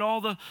deliverance and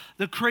all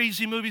the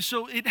crazy movies?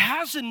 So it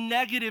has a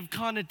negative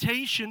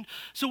connotation.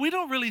 So we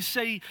don't really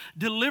say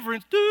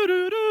deliverance,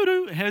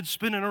 head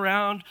spinning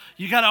around.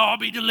 You got to all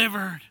be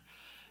delivered.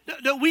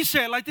 No, we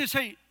say it like this.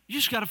 Hey, you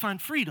just got to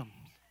find freedom.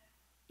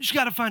 You just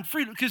got to find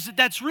freedom, because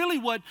that's really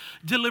what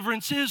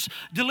deliverance is.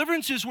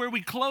 Deliverance is where we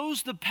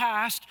close the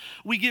past.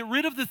 We get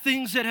rid of the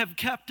things that have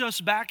kept us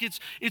back.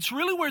 It's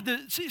really where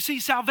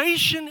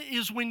salvation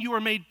is when you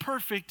are made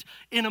perfect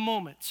in a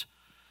moment.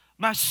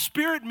 My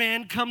spirit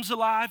man comes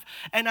alive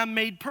and I'm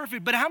made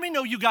perfect. But how many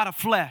know you got a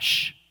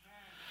flesh?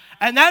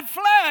 And that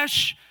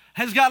flesh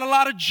has got a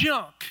lot of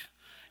junk.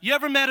 You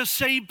ever met a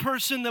saved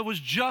person that was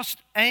just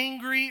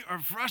angry or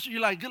frustrated?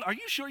 You're like, are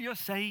you sure you're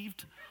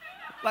saved?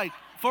 Like,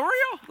 for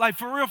real? Like,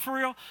 for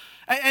real?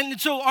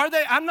 And so are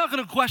they? I'm not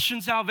going to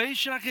question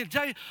salvation. I can't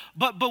tell you.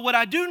 But what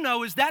I do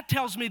know is that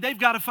tells me they've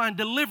got to find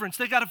deliverance.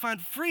 They've got to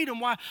find freedom.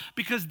 Why?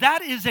 Because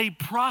that is a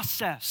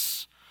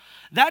process.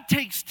 That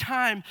takes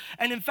time.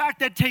 And in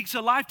fact, that takes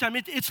a lifetime.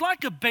 It's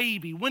like a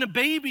baby. When a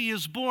baby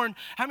is born,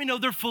 how many know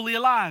they're fully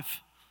alive?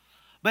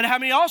 But how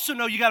many also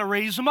know you got to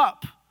raise them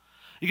up?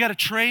 You got to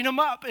train them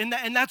up.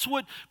 And that's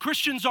what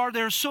Christians are.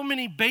 There are so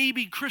many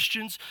baby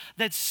Christians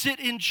that sit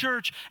in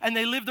church and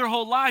they live their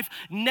whole life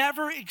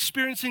never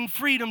experiencing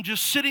freedom,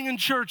 just sitting in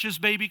church as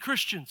baby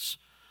Christians.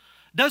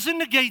 Doesn't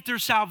negate their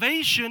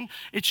salvation.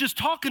 It's just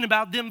talking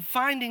about them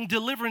finding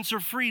deliverance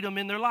or freedom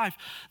in their life.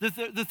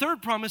 The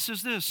third promise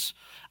is this.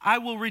 I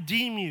will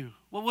redeem you.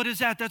 Well, what is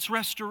that? That's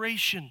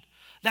restoration.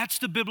 That's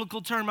the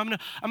biblical term. I'm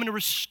gonna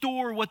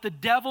restore what the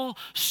devil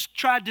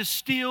tried to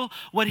steal,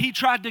 what he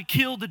tried to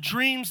kill, the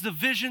dreams, the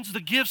visions, the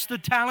gifts, the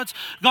talents.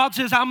 God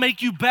says, I'll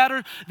make you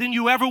better than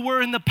you ever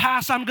were in the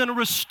past. I'm going to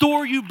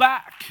restore you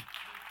back.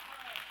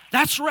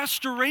 That's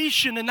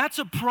restoration, and that's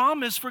a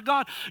promise for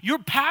God. Your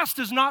past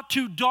is not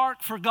too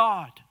dark for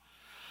God.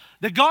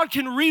 That God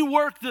can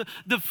rework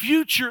the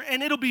future,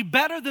 and it'll be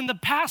better than the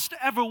past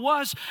ever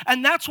was.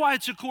 And that's why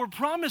it's a core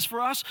promise for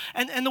us.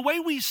 And the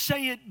way we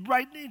say it,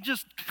 right,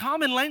 just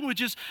common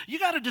language is, you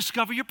got to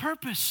discover your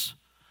purpose.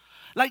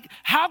 Like,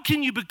 how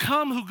can you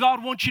become who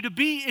God wants you to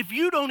be if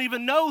you don't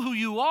even know who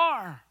you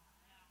are?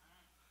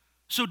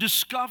 So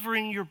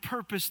discovering your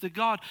purpose that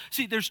God,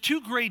 see, there's two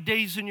great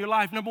days in your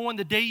life. Number one,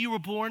 the day you were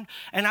born.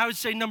 And I would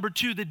say number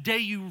two, the day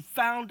you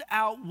found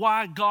out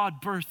why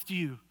God birthed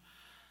you.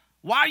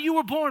 Why you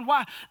were born,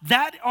 why.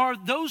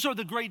 Those are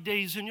the great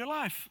days in your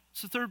life.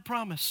 It's the third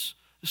promise,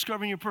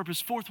 discovering your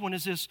purpose. Fourth one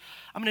is this: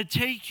 I'm going to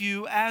take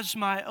you as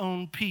my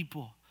own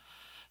people.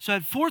 So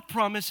that fourth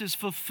promise is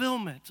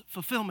fulfillment.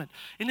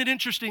 Isn't it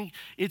interesting?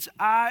 It's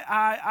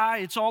I,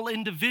 it's all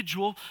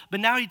individual, but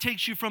now he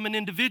takes you from an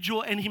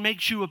individual and he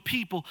makes you a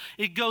people.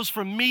 It goes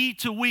from me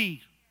to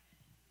we.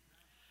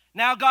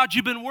 Now, God,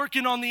 you've been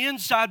working on the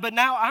inside, but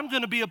now I'm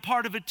going to be a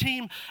part of a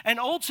team. And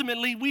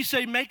ultimately, we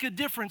say make a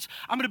difference.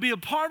 I'm going to be a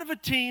part of a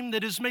team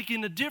that is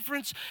making a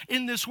difference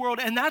in this world.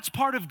 And that's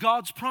part of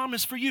God's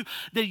promise for you,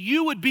 that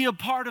you would be a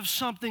part of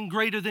something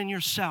greater than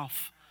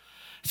yourself.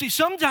 See,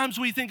 sometimes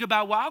we think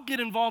about, well, I'll get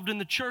involved in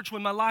the church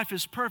when my life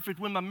is perfect,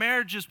 when my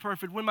marriage is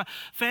perfect, when my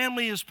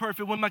family is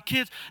perfect, when my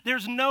kids,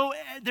 there's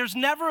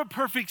never a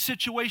perfect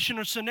situation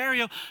or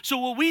scenario. So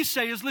what we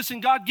say is,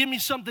 listen, God, give me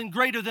something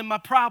greater than my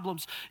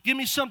problems. Give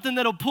me something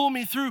that'll pull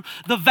me through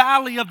the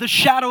valley of the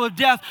shadow of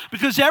death,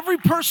 because every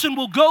person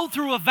will go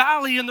through a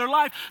valley in their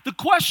life. The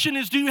question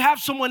is, do you have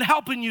someone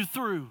helping you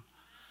through?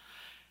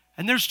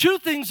 And there's two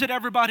things that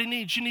everybody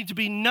needs. You need to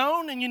be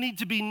known and you need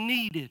to be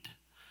needed.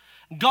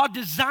 God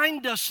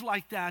designed us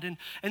like that.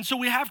 And so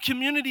we have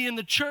community in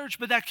the church,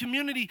 but that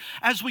community,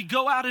 as we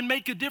go out and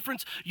make a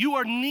difference, you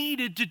are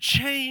needed to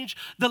change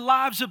the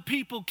lives of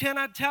people. Can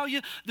I tell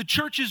you, the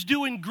church is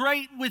doing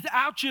great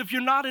without you if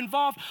you're not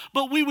involved,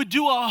 but we would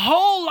do a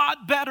whole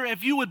lot better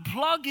if you would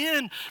plug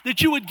in,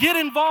 that you would get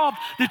involved,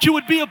 that you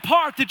would be a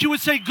part, that you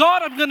would say,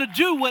 God, I'm going to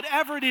do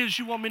whatever it is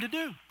you want me to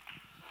do.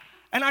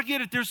 And I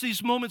get it. There's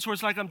these moments where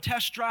it's like I'm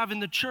test driving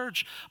the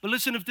church. But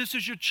listen, if this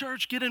is your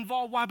church, get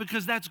involved. Why?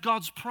 Because that's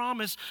God's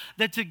promise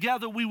that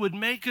together we would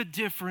make a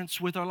difference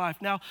with our life.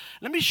 Now,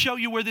 let me show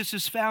you where this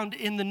is found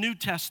in the New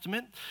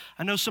Testament.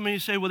 I know some of you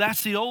say, well,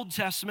 that's the Old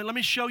Testament. Let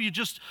me show you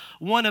just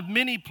one of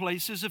many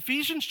places.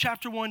 Ephesians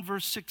chapter 1,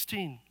 verse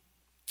 16.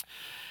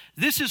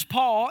 This is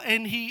Paul,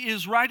 and he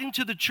is writing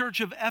to the church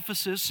of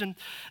Ephesus, and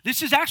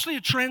this is actually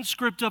a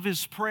transcript of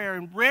his prayer,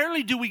 and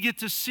rarely do we get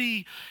to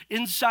see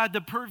inside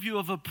the purview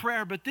of a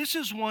prayer, but this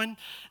is one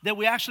that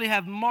we actually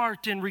have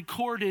marked and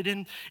recorded,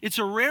 and it's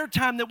a rare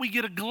time that we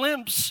get a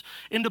glimpse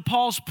into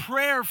Paul's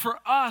prayer for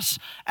us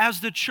as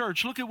the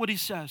church. Look at what he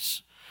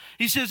says.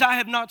 He says, I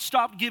have not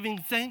stopped giving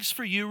thanks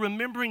for you,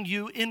 remembering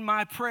you in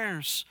my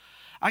prayers.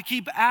 I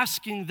keep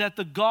asking that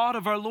the God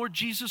of our Lord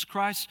Jesus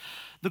Christ,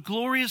 the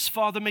glorious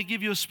Father, may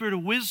give you a spirit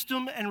of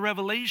wisdom and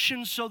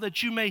revelation so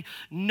that you may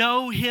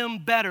know him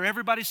better.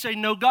 Everybody say,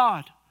 know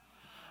God.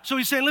 So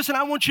he's saying, listen,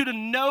 I want you to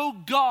know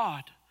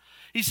God.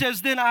 He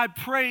says, then I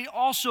pray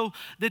also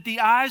that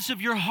the eyes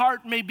of your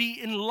heart may be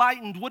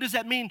enlightened. What does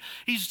that mean?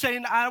 He's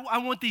saying, I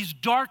want these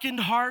darkened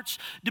hearts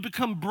to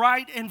become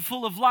bright and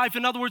full of life.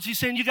 In other words, he's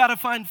saying you got to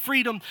find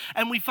freedom,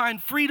 and we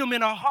find freedom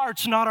in our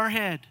hearts, not our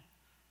head.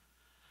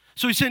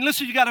 So he's saying,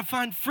 listen, you got to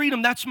find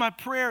freedom. That's my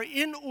prayer,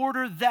 in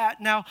order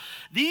that. Now,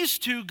 these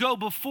two go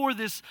before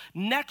this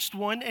next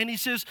one, and he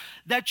says,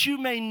 that you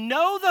may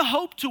know the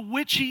hope to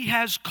which he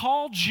has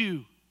called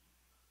you.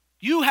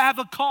 You have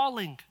a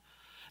calling.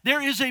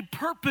 There is a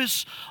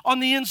purpose on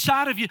the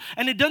inside of you,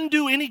 and it doesn't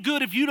do any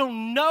good if you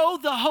don't know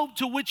the hope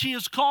to which he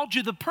has called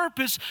you, the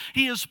purpose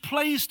he has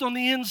placed on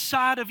the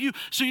inside of you.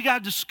 So you got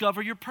to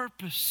discover your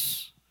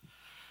purpose.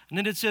 And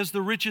then it says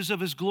the riches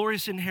of his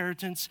glorious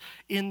inheritance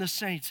in the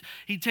saints.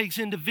 He takes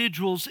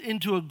individuals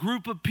into a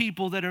group of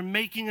people that are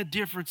making a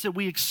difference, that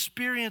we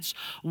experience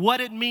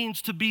what it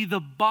means to be the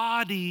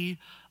body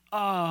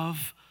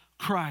of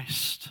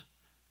Christ.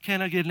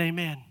 Can I get an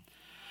amen?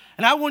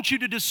 And I want you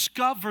to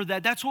discover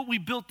that. That's what we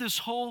built this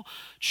whole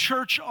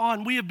church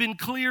on. We have been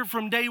clear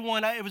from day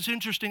one. It was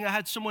interesting. I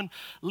had someone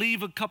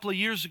leave a couple of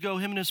years ago.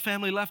 Him and his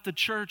family left the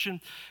church. And,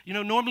 you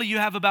know, normally you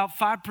have about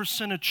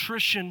 5%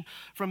 attrition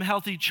from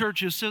healthy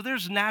churches. So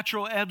there's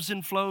natural ebbs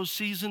and flows,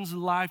 seasons of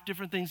life,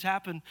 different things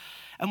happen.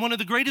 And one of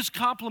the greatest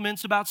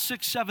compliments about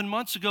 6-7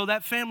 months ago,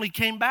 that family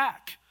came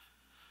back.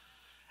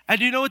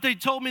 And you know what they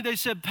told me? They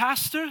said,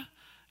 Pastor,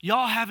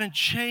 y'all haven't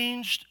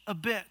changed a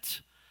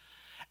bit.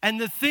 And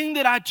the thing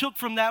that I took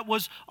from that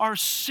was our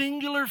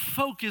singular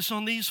focus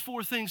on these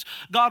four things.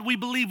 God, we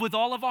believe with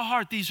all of our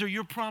heart these are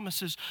your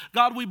promises.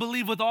 God, we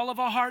believe with all of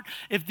our heart,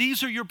 if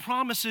these are your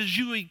promises,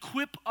 you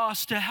equip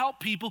us to help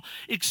people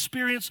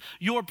experience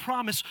your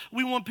promise.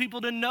 We want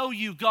people to know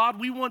you, God.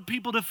 We want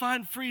people to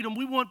find freedom.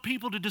 We want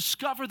people to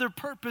discover their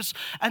purpose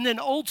and then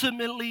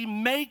ultimately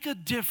make a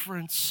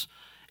difference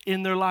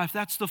in their life.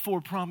 That's the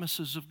 4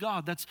 promises of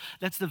God.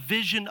 That's the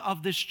vision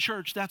of this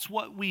church. That's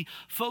what we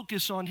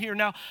focus on here.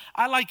 Now,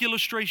 I like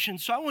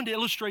illustrations, so I wanted to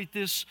illustrate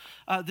this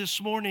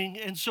this morning.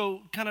 And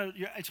so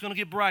it's going to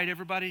get bright.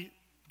 Everybody,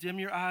 dim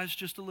your eyes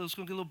just a little. It's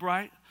going to get a little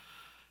bright.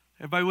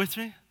 Everybody with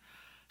me?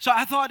 So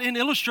I thought in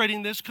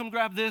illustrating this, come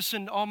grab this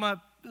and all my,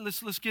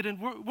 let's get in.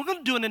 We're going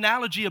to do an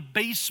analogy of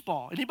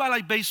baseball. Anybody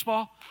like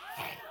baseball?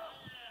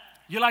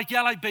 You're like, yeah,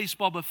 I like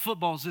baseball, but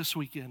football's this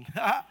weekend.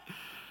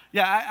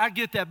 Yeah, I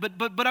get that.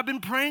 But I've been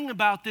praying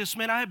about this,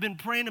 man. I have been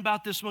praying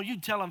about this. Well, you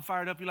can tell I'm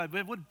fired up. You're like,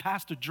 man, what did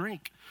Pastor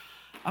drink?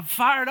 I'm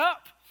fired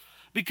up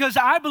because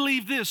I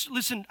believe this.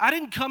 Listen, I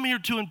didn't come here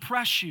to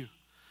impress you.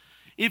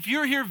 If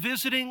you're here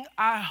visiting,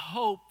 I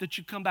hope that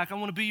you come back. I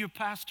want to be your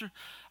pastor.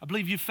 I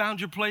believe you found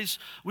your place.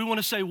 We want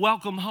to say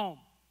welcome home.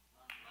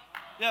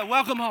 Yeah,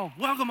 welcome home.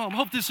 Welcome home.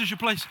 Hope this is your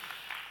place.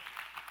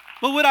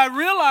 But what I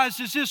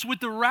realized is this, with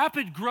the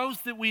rapid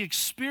growth that we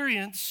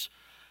experience,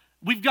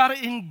 we've got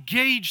to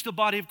engage the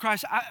body of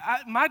Christ.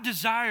 My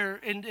desire,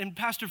 and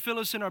Pastor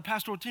Phyllis and our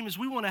pastoral team, is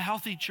we want a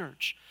healthy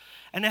church.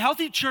 And a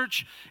healthy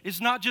church is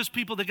not just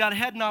people that got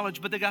head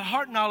knowledge, but they got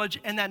heart knowledge,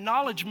 and that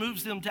knowledge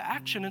moves them to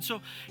action. And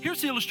so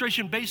here's the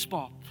illustration,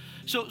 baseball.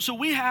 So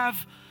we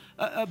have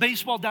a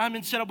baseball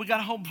diamond set up. We got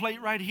a home plate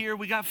right here.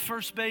 We got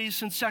first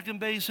base and second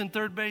base and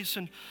third base.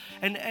 And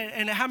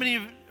how many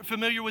are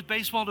familiar with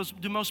baseball?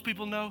 Do most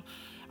people know?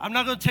 I'm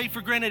not going to take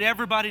for granted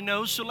everybody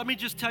knows, so let me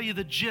just tell you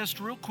the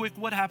gist real quick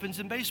what happens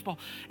in baseball.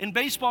 In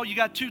baseball, you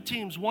got 2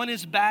 teams. One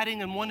is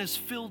batting and one is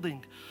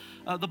fielding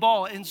the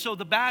ball. And so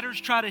the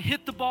batters try to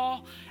hit the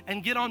ball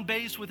and get on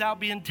base without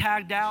being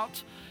tagged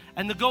out.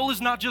 And the goal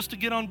is not just to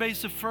get on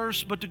base at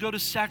first, but to go to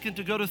second,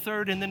 to go to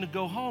third, and then to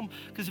go home.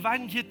 Because if I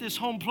can hit this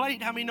home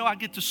plate, how many know I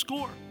get to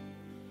score?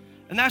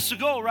 And that's the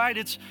goal, right?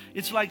 It's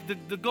like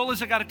the goal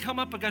is I got to come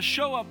up, I got to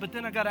show up, but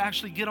then I got to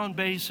actually get on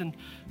base and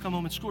come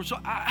home and score. So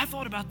I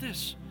thought about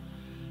this.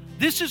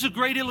 This is a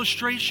great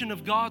illustration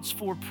of God's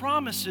 4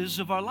 promises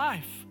of our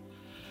life.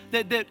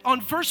 That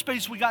on first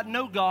base, we got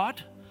know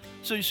God.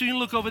 So you can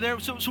look over there.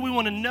 So we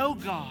want to know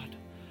God.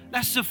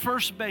 That's the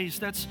first base.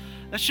 That's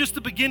just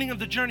the beginning of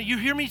the journey. You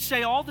hear me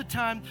say all the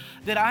time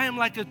that I am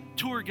like a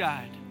tour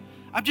guide.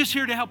 I'm just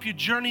here to help you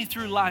journey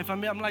through life.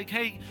 I'm like,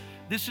 hey,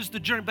 this is the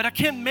journey. But I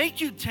can't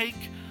make you take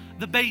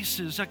the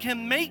bases. I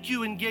can't make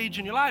you engage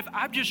in your life.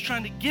 I'm just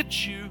trying to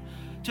get you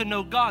to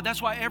know God.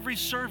 That's why every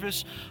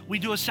service we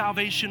do a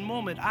salvation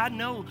moment. I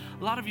know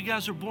a lot of you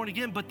guys are born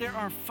again, but there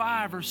are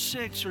 5 or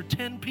 6 or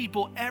 10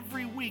 people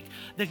every week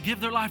that give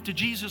their life to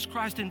Jesus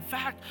Christ. In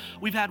fact,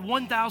 we've had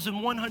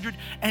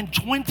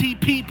 1,120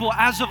 people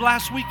as of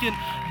last weekend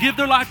give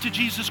their life to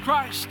Jesus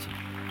Christ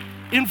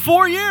in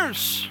 4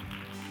 years.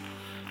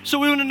 So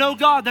we want to know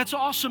God. That's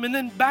awesome. And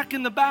then back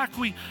in the back,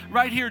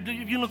 right here,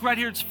 if you look right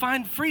here, it's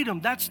find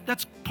freedom. That's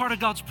part of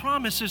God's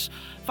promise is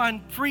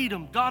find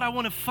freedom. God, I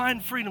want to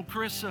find freedom.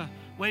 Carissa,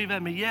 wave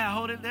at me. Yeah,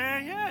 hold it there.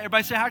 Yeah.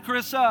 Everybody say hi,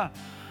 Carissa.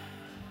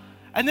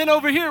 And then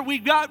over here,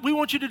 we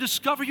want you to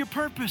discover your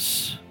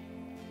purpose.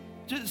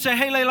 Just say,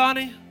 hey,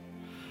 Leilani.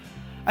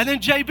 And then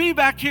JB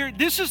back here,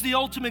 this is the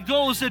ultimate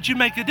goal is that you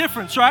make a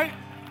difference, right?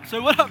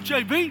 Say, what up,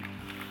 JB?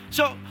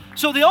 So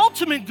the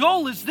ultimate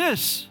goal is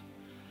this.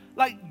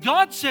 Like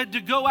God said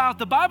to go out,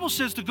 the Bible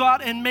says to go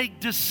out and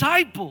make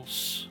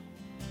disciples,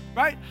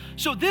 right?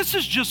 So this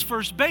is just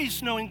first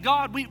base, knowing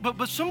God.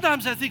 But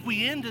sometimes I think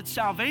we end at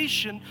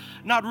salvation,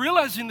 not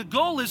realizing the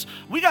goal is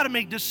we got to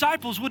make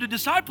disciples. What do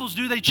disciples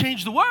do? They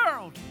change the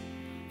world.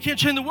 You can't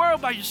change the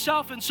world by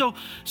yourself. And so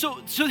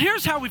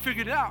here's how we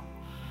figured it out.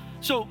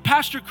 So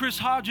Pastor Chris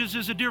Hodges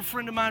is a dear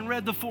friend of mine,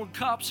 read the 4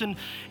 cups and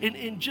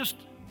just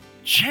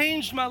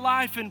changed my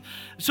life. And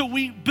so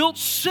we built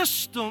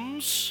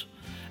systems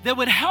that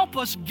would help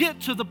us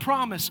get to the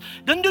promise.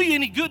 Doesn't do you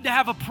any good to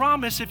have a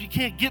promise if you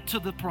can't get to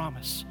the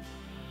promise.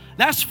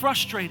 That's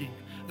frustrating.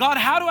 God,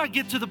 how do I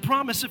get to the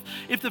promise?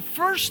 If the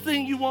first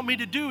thing you want me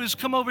to do is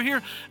come over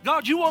here,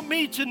 God, you want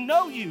me to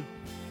know you.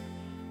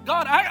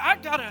 God, I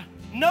gotta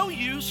know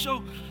you.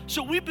 So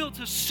we built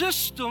a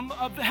system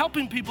of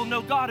helping people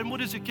know God. And what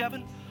is it,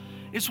 Kevin?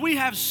 It's we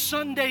have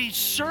Sunday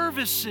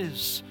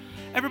services.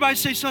 Everybody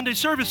say Sunday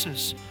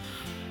services.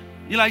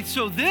 You're like,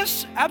 so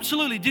this,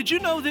 absolutely. Did you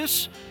know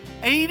this?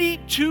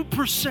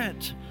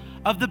 82%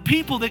 of the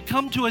people that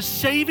come to a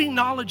saving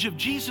knowledge of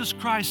Jesus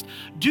Christ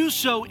do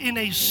so in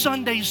a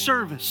Sunday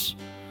service.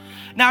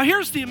 Now,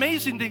 here's the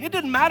amazing thing. It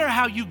doesn't matter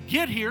how you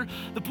get here.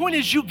 The point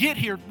is you get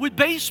here. With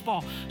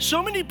baseball,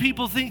 so many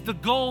people think the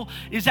goal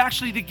is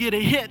actually to get a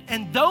hit.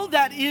 And though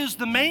that is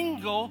the main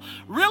goal,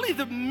 really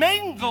the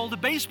main goal to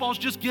baseball is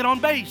just get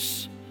on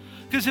base.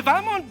 Because if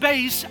I'm on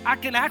base, I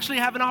can actually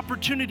have an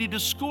opportunity to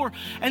score.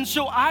 And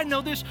so I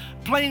know this,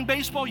 playing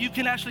baseball, you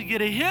can actually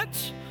get a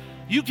hit.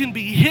 You can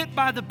be hit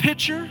by the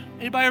pitcher.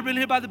 Anybody ever been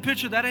hit by the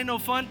pitcher? That ain't no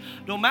fun.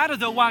 Don't matter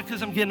though. Why?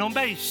 Because I'm getting on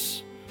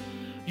base.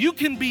 You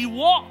can be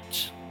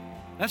walked.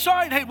 That's all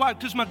right. Hey, why?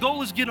 Because my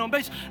goal is get on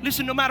base.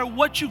 Listen, no matter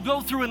what you go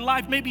through in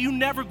life, maybe you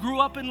never grew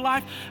up in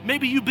life.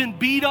 Maybe you've been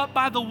beat up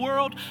by the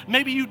world.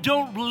 Maybe you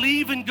don't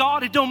believe in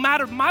God. It don't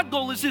matter. My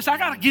goal is this. I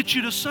got to get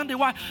you to Sunday.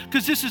 Why?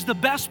 Because this is the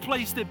best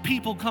place that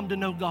people come to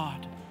know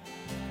God.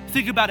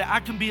 Think about it.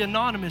 I can be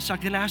anonymous. I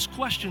can ask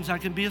questions. I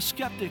can be a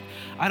skeptic.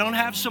 I don't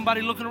have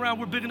somebody looking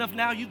around. We're big enough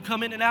now. You can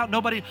come in and out.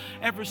 Nobody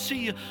ever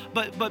see you.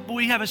 But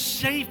we have a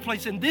safe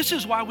place. And this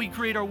is why we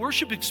create our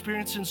worship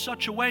experience in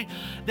such a way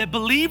that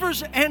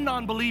believers and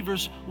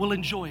non-believers will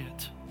enjoy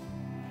it.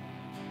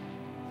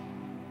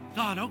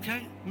 God,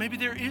 okay, maybe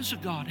there is a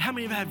God. How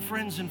many have had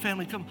friends and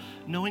family come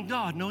knowing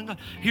God, knowing God?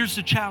 Here's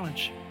the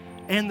challenge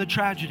and the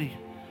tragedy.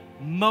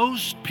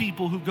 Most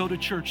people who go to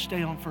church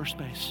stay on first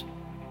base.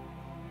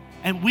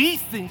 And we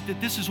think that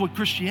this is what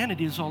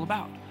Christianity is all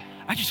about.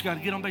 I just got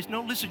to get on base.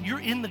 No, listen, you're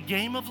in the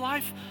game of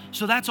life,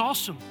 so that's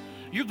awesome.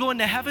 You're going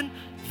to heaven,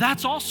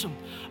 that's awesome.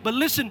 But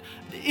listen,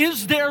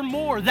 is there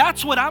more?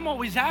 That's what I'm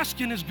always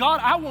asking is, God,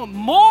 I want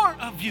more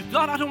of you.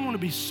 God, I don't want to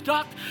be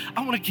stuck.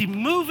 I want to keep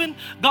moving.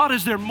 God,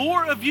 is there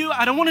more of you?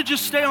 I don't want to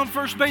just stay on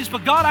first base,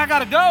 but God, I got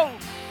to go.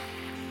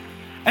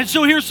 And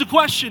so here's the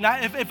question.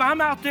 If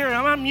I'm out there and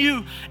I'm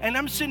you, and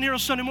I'm sitting here on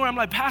Sunday morning, I'm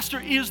like, Pastor,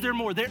 is there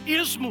more? There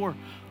is more.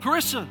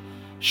 Carissa,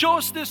 show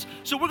us this.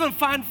 So we're going to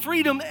find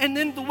freedom. And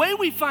then the way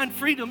we find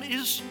freedom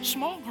is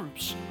small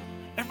groups.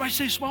 Everybody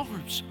say small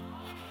groups.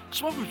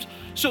 Small groups.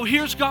 So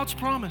here's God's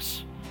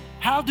promise.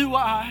 How do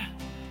I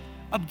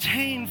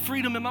obtain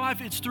freedom in my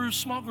life? It's through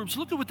small groups.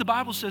 Look at what the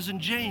Bible says in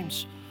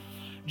James.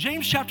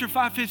 James chapter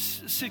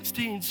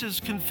 5:16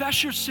 says,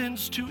 confess your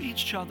sins to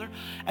each other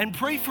and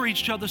pray for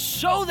each other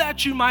so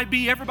that you might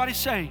be, everybody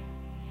say,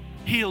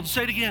 healed.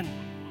 Say it again.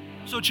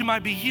 So that you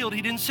might be healed.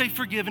 He didn't say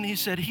forgiven. He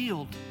said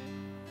healed.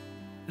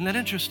 Isn't that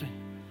interesting?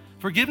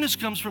 Forgiveness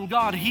comes from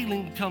God.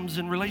 Healing comes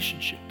in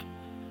relationship.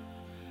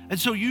 And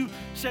so you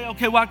say,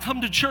 okay, well, I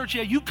come to church.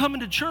 Yeah, you come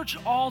into church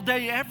all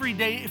day, every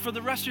day for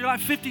the rest of your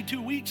life.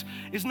 52 weeks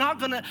is not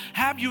going to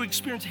have you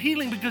experience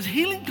healing because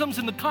healing comes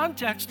in the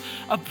context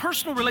of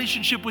personal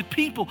relationship with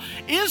people.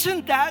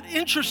 Isn't that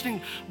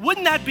interesting?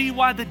 Wouldn't that be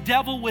why the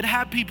devil would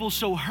have people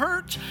so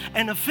hurt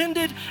and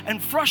offended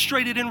and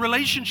frustrated in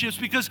relationships?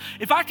 Because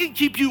if I can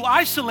keep you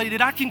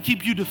isolated, I can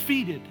keep you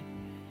defeated.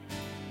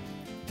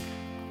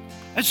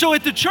 And so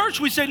at the church,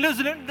 we say,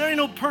 listen, there ain't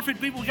no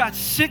perfect people. We got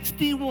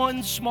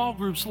 61 small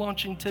groups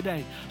launching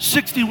today.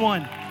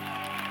 61.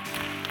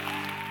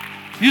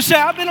 You say,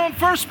 I've been on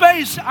first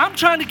base. I'm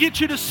trying to get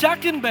you to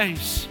second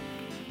base.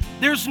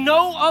 There's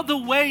no other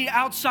way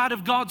outside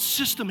of God's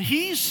system.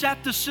 He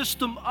set the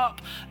system up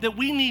that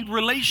we need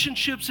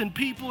relationships and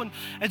people.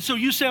 And so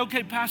you say,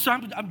 okay, Pastor,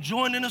 I'm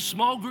joining a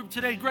small group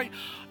today. Great.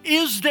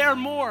 Is there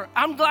more?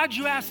 I'm glad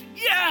you asked.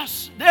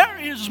 Yes, there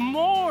is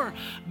more.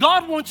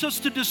 God wants us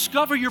to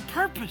discover your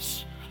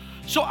purpose.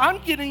 So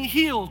I'm getting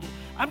healed.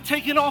 I'm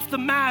taking off the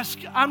mask.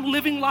 I'm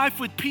living life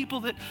with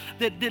people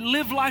that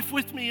live life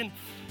with me. And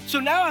so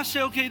now I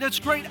say, okay, that's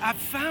great. I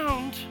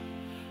found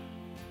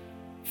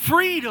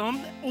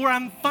freedom, or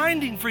I'm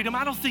finding freedom.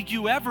 I don't think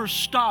you ever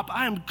stop.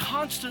 I am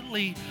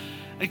constantly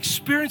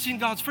experiencing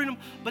God's freedom.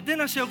 But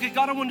then I say, okay,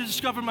 God, I want to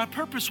discover my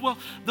purpose. Well,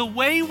 the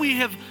way we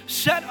have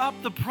set up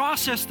the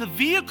process, the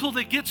vehicle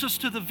that gets us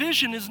to the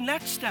vision is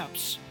next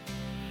steps.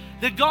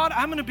 That God,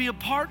 I'm going to be a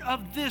part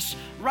of this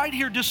right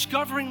here,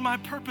 discovering my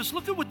purpose.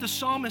 Look at what the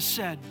psalmist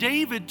said.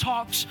 David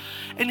talks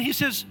and he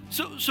says,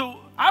 so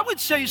I would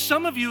say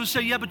some of you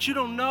say, yeah, but you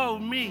don't know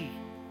me.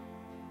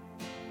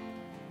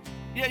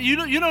 Yeah,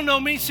 you don't know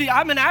me. See,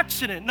 I'm an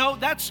accident. No,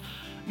 that's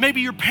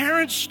maybe your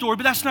parents' story,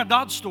 but that's not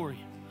God's story.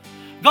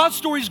 God's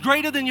story is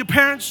greater than your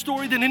parents'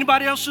 story, than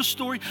anybody else's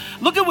story.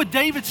 Look at what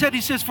David said.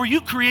 He says, for you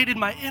created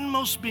my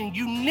inmost being.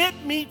 You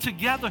knit me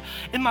together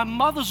in my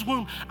mother's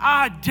womb.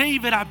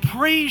 David, I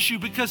praise you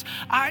because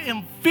I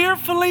am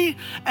fearfully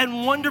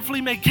and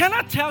wonderfully made. Can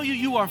I tell you,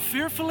 you are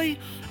fearfully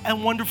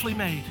and wonderfully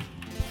made?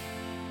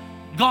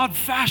 God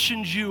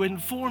fashioned you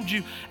and formed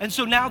you. And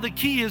so now the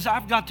key is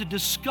I've got to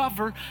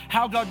discover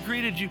how God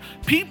created you.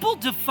 People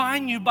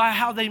define you by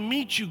how they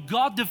meet you.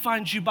 God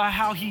defines you by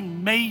how He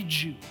made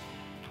you.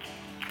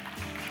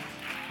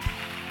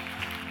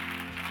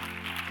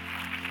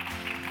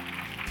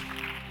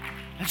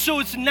 And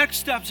so it's next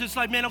steps. It's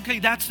like, man, okay,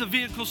 that's the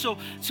vehicle. So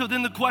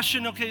then the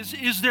question, okay,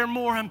 is there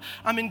more?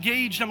 I'm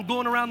engaged. I'm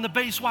going around the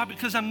base. Why?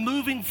 Because I'm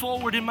moving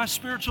forward in my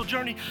spiritual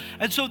journey.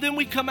 And so then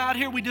we come out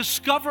here, we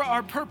discover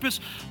our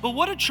purpose. But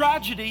what a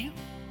tragedy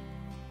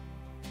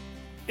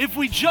if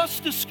we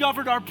just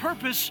discovered our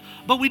purpose,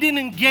 but we didn't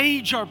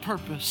engage our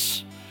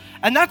purpose.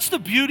 And that's the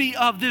beauty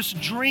of this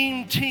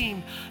dream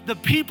team. The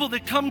people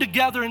that come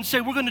together and say,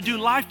 we're going to do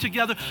life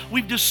together.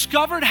 We've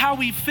discovered how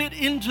we fit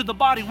into the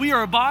body. We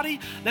are a body.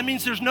 That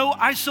means there's no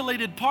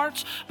isolated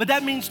parts, but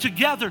that means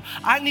together.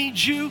 I need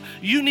you.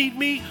 You need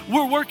me.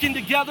 We're working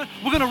together.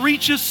 We're going to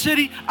reach this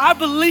city. I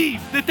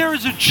believe that there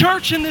is a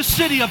church in this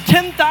city of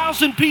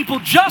 10,000 people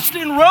just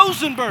in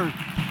Rosenberg.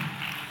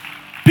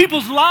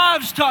 People's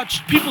lives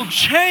touched. People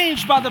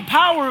changed by the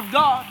power of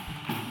God.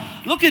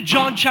 Look at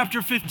John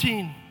chapter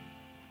 15.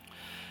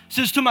 It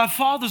says, to my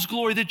Father's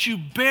glory, that you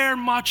bear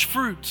much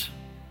fruit.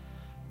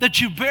 That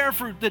you bear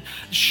fruit, that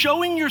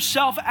showing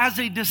yourself as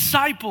a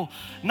disciple,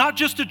 not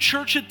just a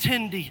church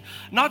attendee,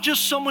 not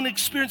just someone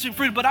experiencing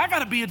freedom, but I got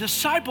to be a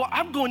disciple.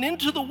 I'm going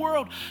into the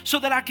world so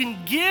that I can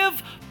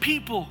give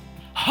people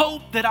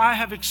hope that I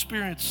have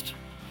experienced.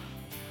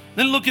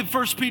 Then look at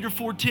 1 Peter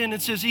 4:10.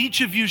 It says,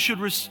 each of you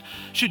should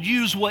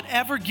use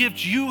whatever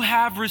gift you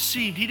have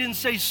received. He didn't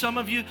say some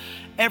of you,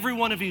 every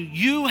one of you.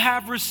 You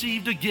have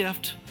received a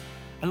gift.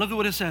 And look at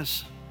what it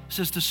says. It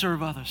says to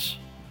serve others.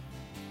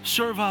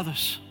 Serve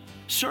others.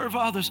 Serve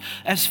others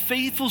as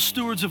faithful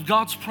stewards of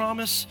God's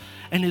promise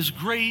and His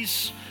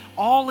grace,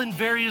 all in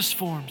various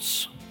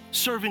forms,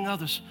 serving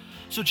others.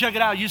 So check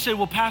it out. You say,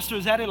 well, Pastor,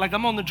 is that it? Like,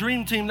 I'm on the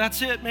dream team.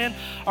 That's it, man.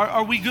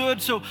 Are we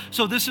good? So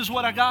this is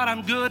what I got.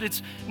 I'm good.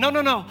 It's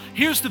no.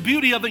 Here's the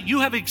beauty of it. You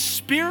have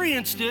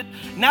experienced it.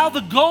 Now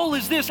the goal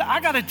is this. I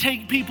got to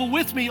take people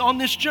with me on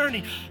this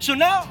journey. So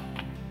now,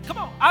 come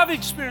on. I've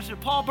experienced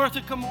it. Paul,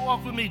 Bertha, come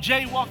walk with me.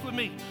 Jay, walk with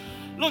me.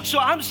 Look, so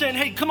I'm saying,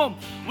 hey, come on.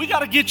 We got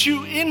to get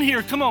you in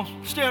here. Come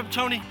on. Stand up,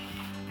 Tony.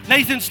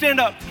 Nathan, stand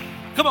up.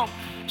 Come on.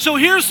 So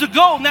here's the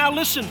goal. Now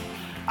listen,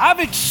 I've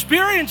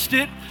experienced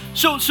it.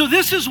 So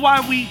this is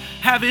why we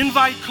have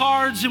invite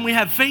cards and we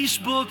have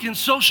Facebook and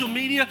social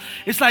media.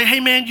 It's like, hey,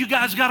 man, you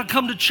guys got to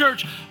come to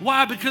church.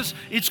 Why? Because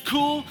it's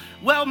cool?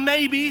 Well,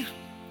 maybe.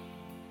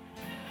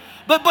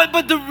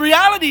 But the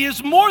reality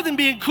is more than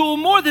being cool,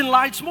 more than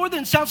lights, more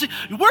than sound.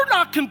 We're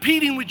not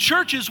competing with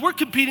churches. We're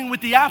competing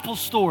with the Apple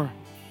Store.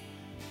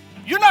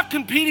 You're not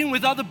competing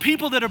with other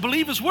people that are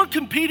believers. We're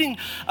competing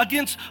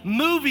against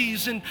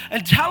movies and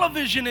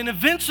television and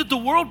events that the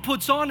world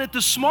puts on at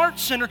the Smart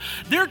Center.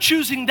 They're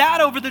choosing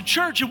that over the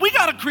church. And we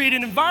got to create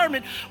an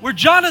environment where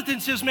Jonathan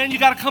says, man, you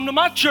got to come to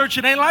my church.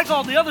 It ain't like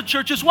all the other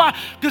churches. Why?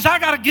 Because I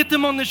got to get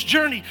them on this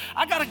journey.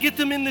 I got to get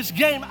them in this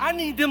game. I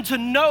need them to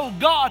know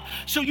God.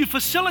 So you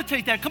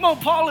facilitate that. Come on,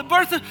 Paul and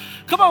Bertha.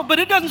 Come on, but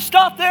it doesn't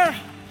stop there.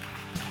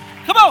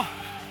 Come on.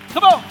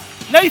 Come on.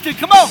 Nathan,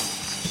 come on.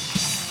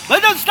 But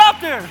it doesn't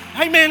stop there.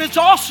 Hey, man, it's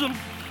awesome.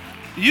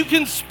 You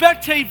can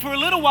spectate for a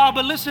little while,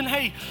 but listen,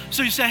 hey.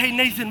 So you say, hey,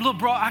 Nathan, look,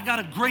 bro, I got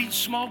a great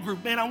small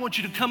group. Man, I want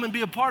you to come and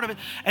be a part of it.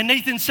 And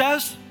Nathan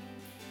says,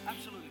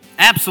 absolutely.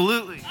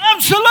 Absolutely.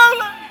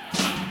 Absolutely.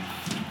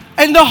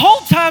 And the whole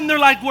time they're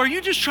like, well, are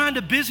you just trying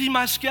to busy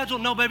my schedule?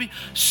 No, baby.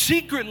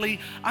 Secretly,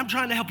 I'm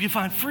trying to help you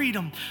find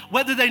freedom.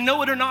 Whether they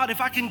know it or not, if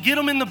I can get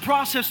them in the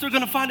process, they're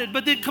going to find it.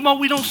 But then, come on,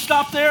 we don't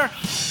stop there.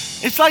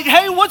 It's like,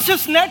 hey, what's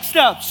this next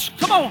steps?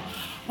 Come on.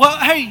 Well,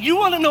 hey, you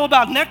want to know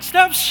about next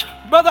steps?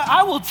 Brother,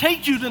 I will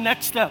take you to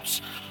next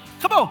steps.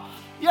 Come on.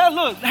 Yeah,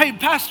 look. Hey,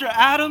 Pastor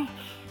Adam,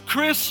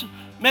 Chris,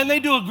 man, they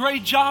do a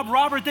great job.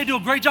 Robert, they do a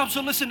great job.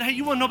 So listen, hey,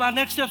 you want to know about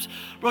next steps?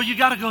 Bro, you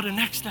got to go to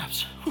next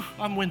steps. Whew,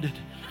 I'm winded.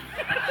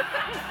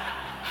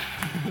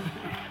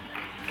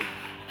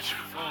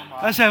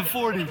 Let's have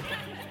 40.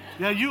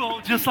 Yeah, you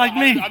old just like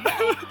me.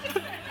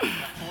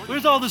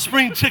 Where's all the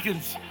spring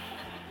chickens?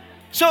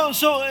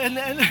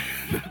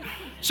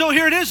 So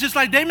here it is. It's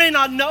like they may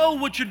not know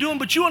what you're doing,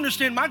 but you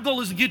understand my goal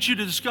is to get you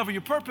to discover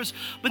your purpose.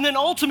 But then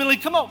ultimately,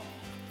 come on.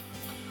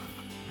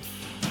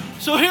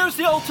 So here's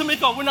the ultimate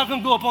goal. We're not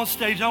going to go up on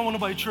stage. I don't want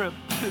nobody to trip.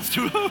 It's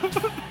too.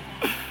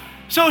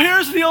 So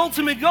here's the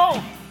ultimate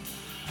goal.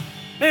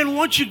 Man,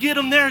 once you get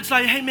them there, it's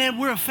like, hey, man,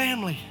 we're a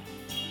family.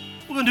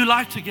 We're going to do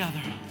life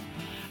together.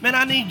 Man,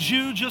 I need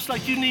you just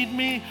like you need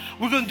me.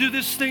 We're going to do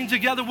this thing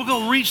together. We're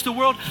going to reach the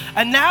world.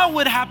 And now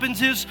what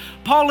happens is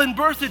Paul and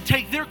Bertha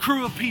take their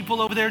crew of people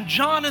over there, and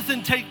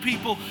Jonathan take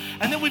people.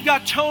 And then we've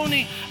got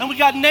Tony, and we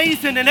got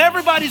Nathan, and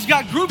everybody's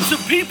got groups of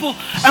people,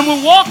 and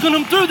we're walking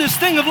them through this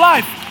thing of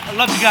life. I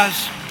love you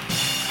guys.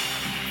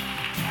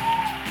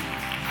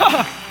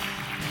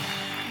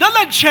 Doesn't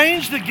that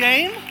change the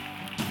game?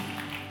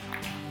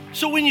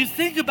 So when you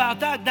think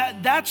about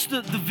that's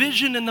the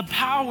vision and the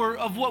power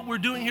of what we're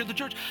doing here at the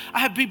church. I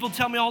have people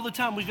tell me all the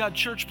time, we got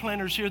church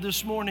planners here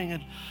this morning,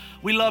 and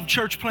we love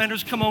church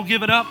planners. Come on,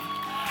 give it up.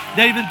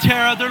 Dave and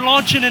Tara, they're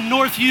launching in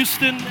North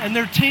Houston, and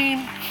their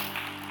team.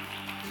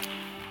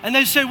 And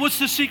they say, what's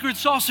the secret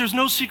sauce? There's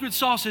no secret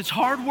sauce. It's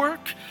hard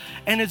work,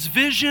 and it's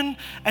vision,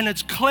 and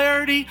it's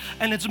clarity,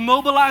 and it's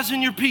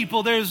mobilizing your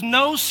people. There's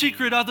no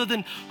secret other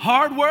than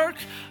hard work,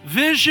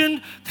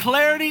 vision,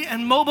 clarity,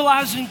 and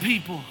mobilizing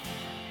people.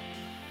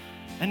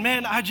 And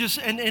man,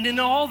 and in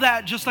all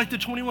that, just like the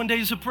 21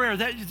 days of prayer,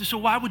 so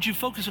why would you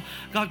focus on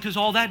God? Because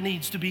all that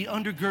needs to be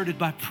undergirded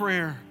by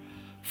prayer,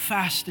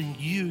 fasting,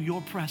 your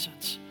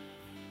presence.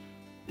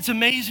 It's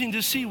amazing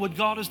to see what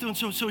God is doing.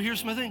 So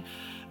here's my thing.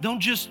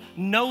 Don't just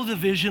know the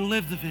vision,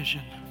 live the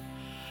vision.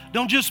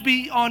 Don't just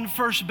be on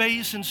first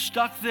base and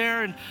stuck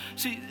there. And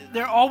see,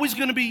 there are always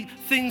going to be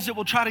things that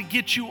will try to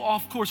get you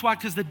off course. Why?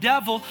 Because the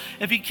devil,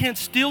 if he can't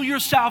steal your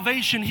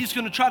salvation, he's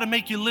going to try to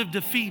make you live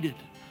defeated.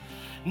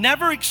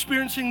 Never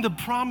experiencing the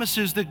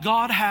promises that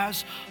God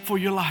has for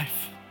your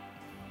life.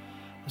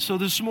 So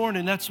this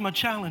morning, that's my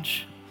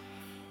challenge.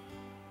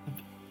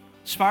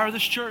 Inspire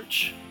this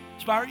church.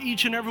 Inspire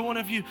each and every one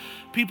of you.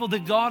 People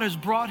that God has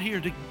brought here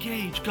to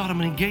engage. God, I'm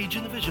going to engage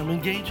in the vision. I'm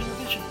going to engage in the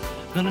vision.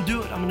 I'm going to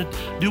do it. I'm going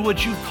to do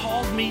what you've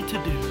called me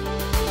to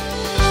do.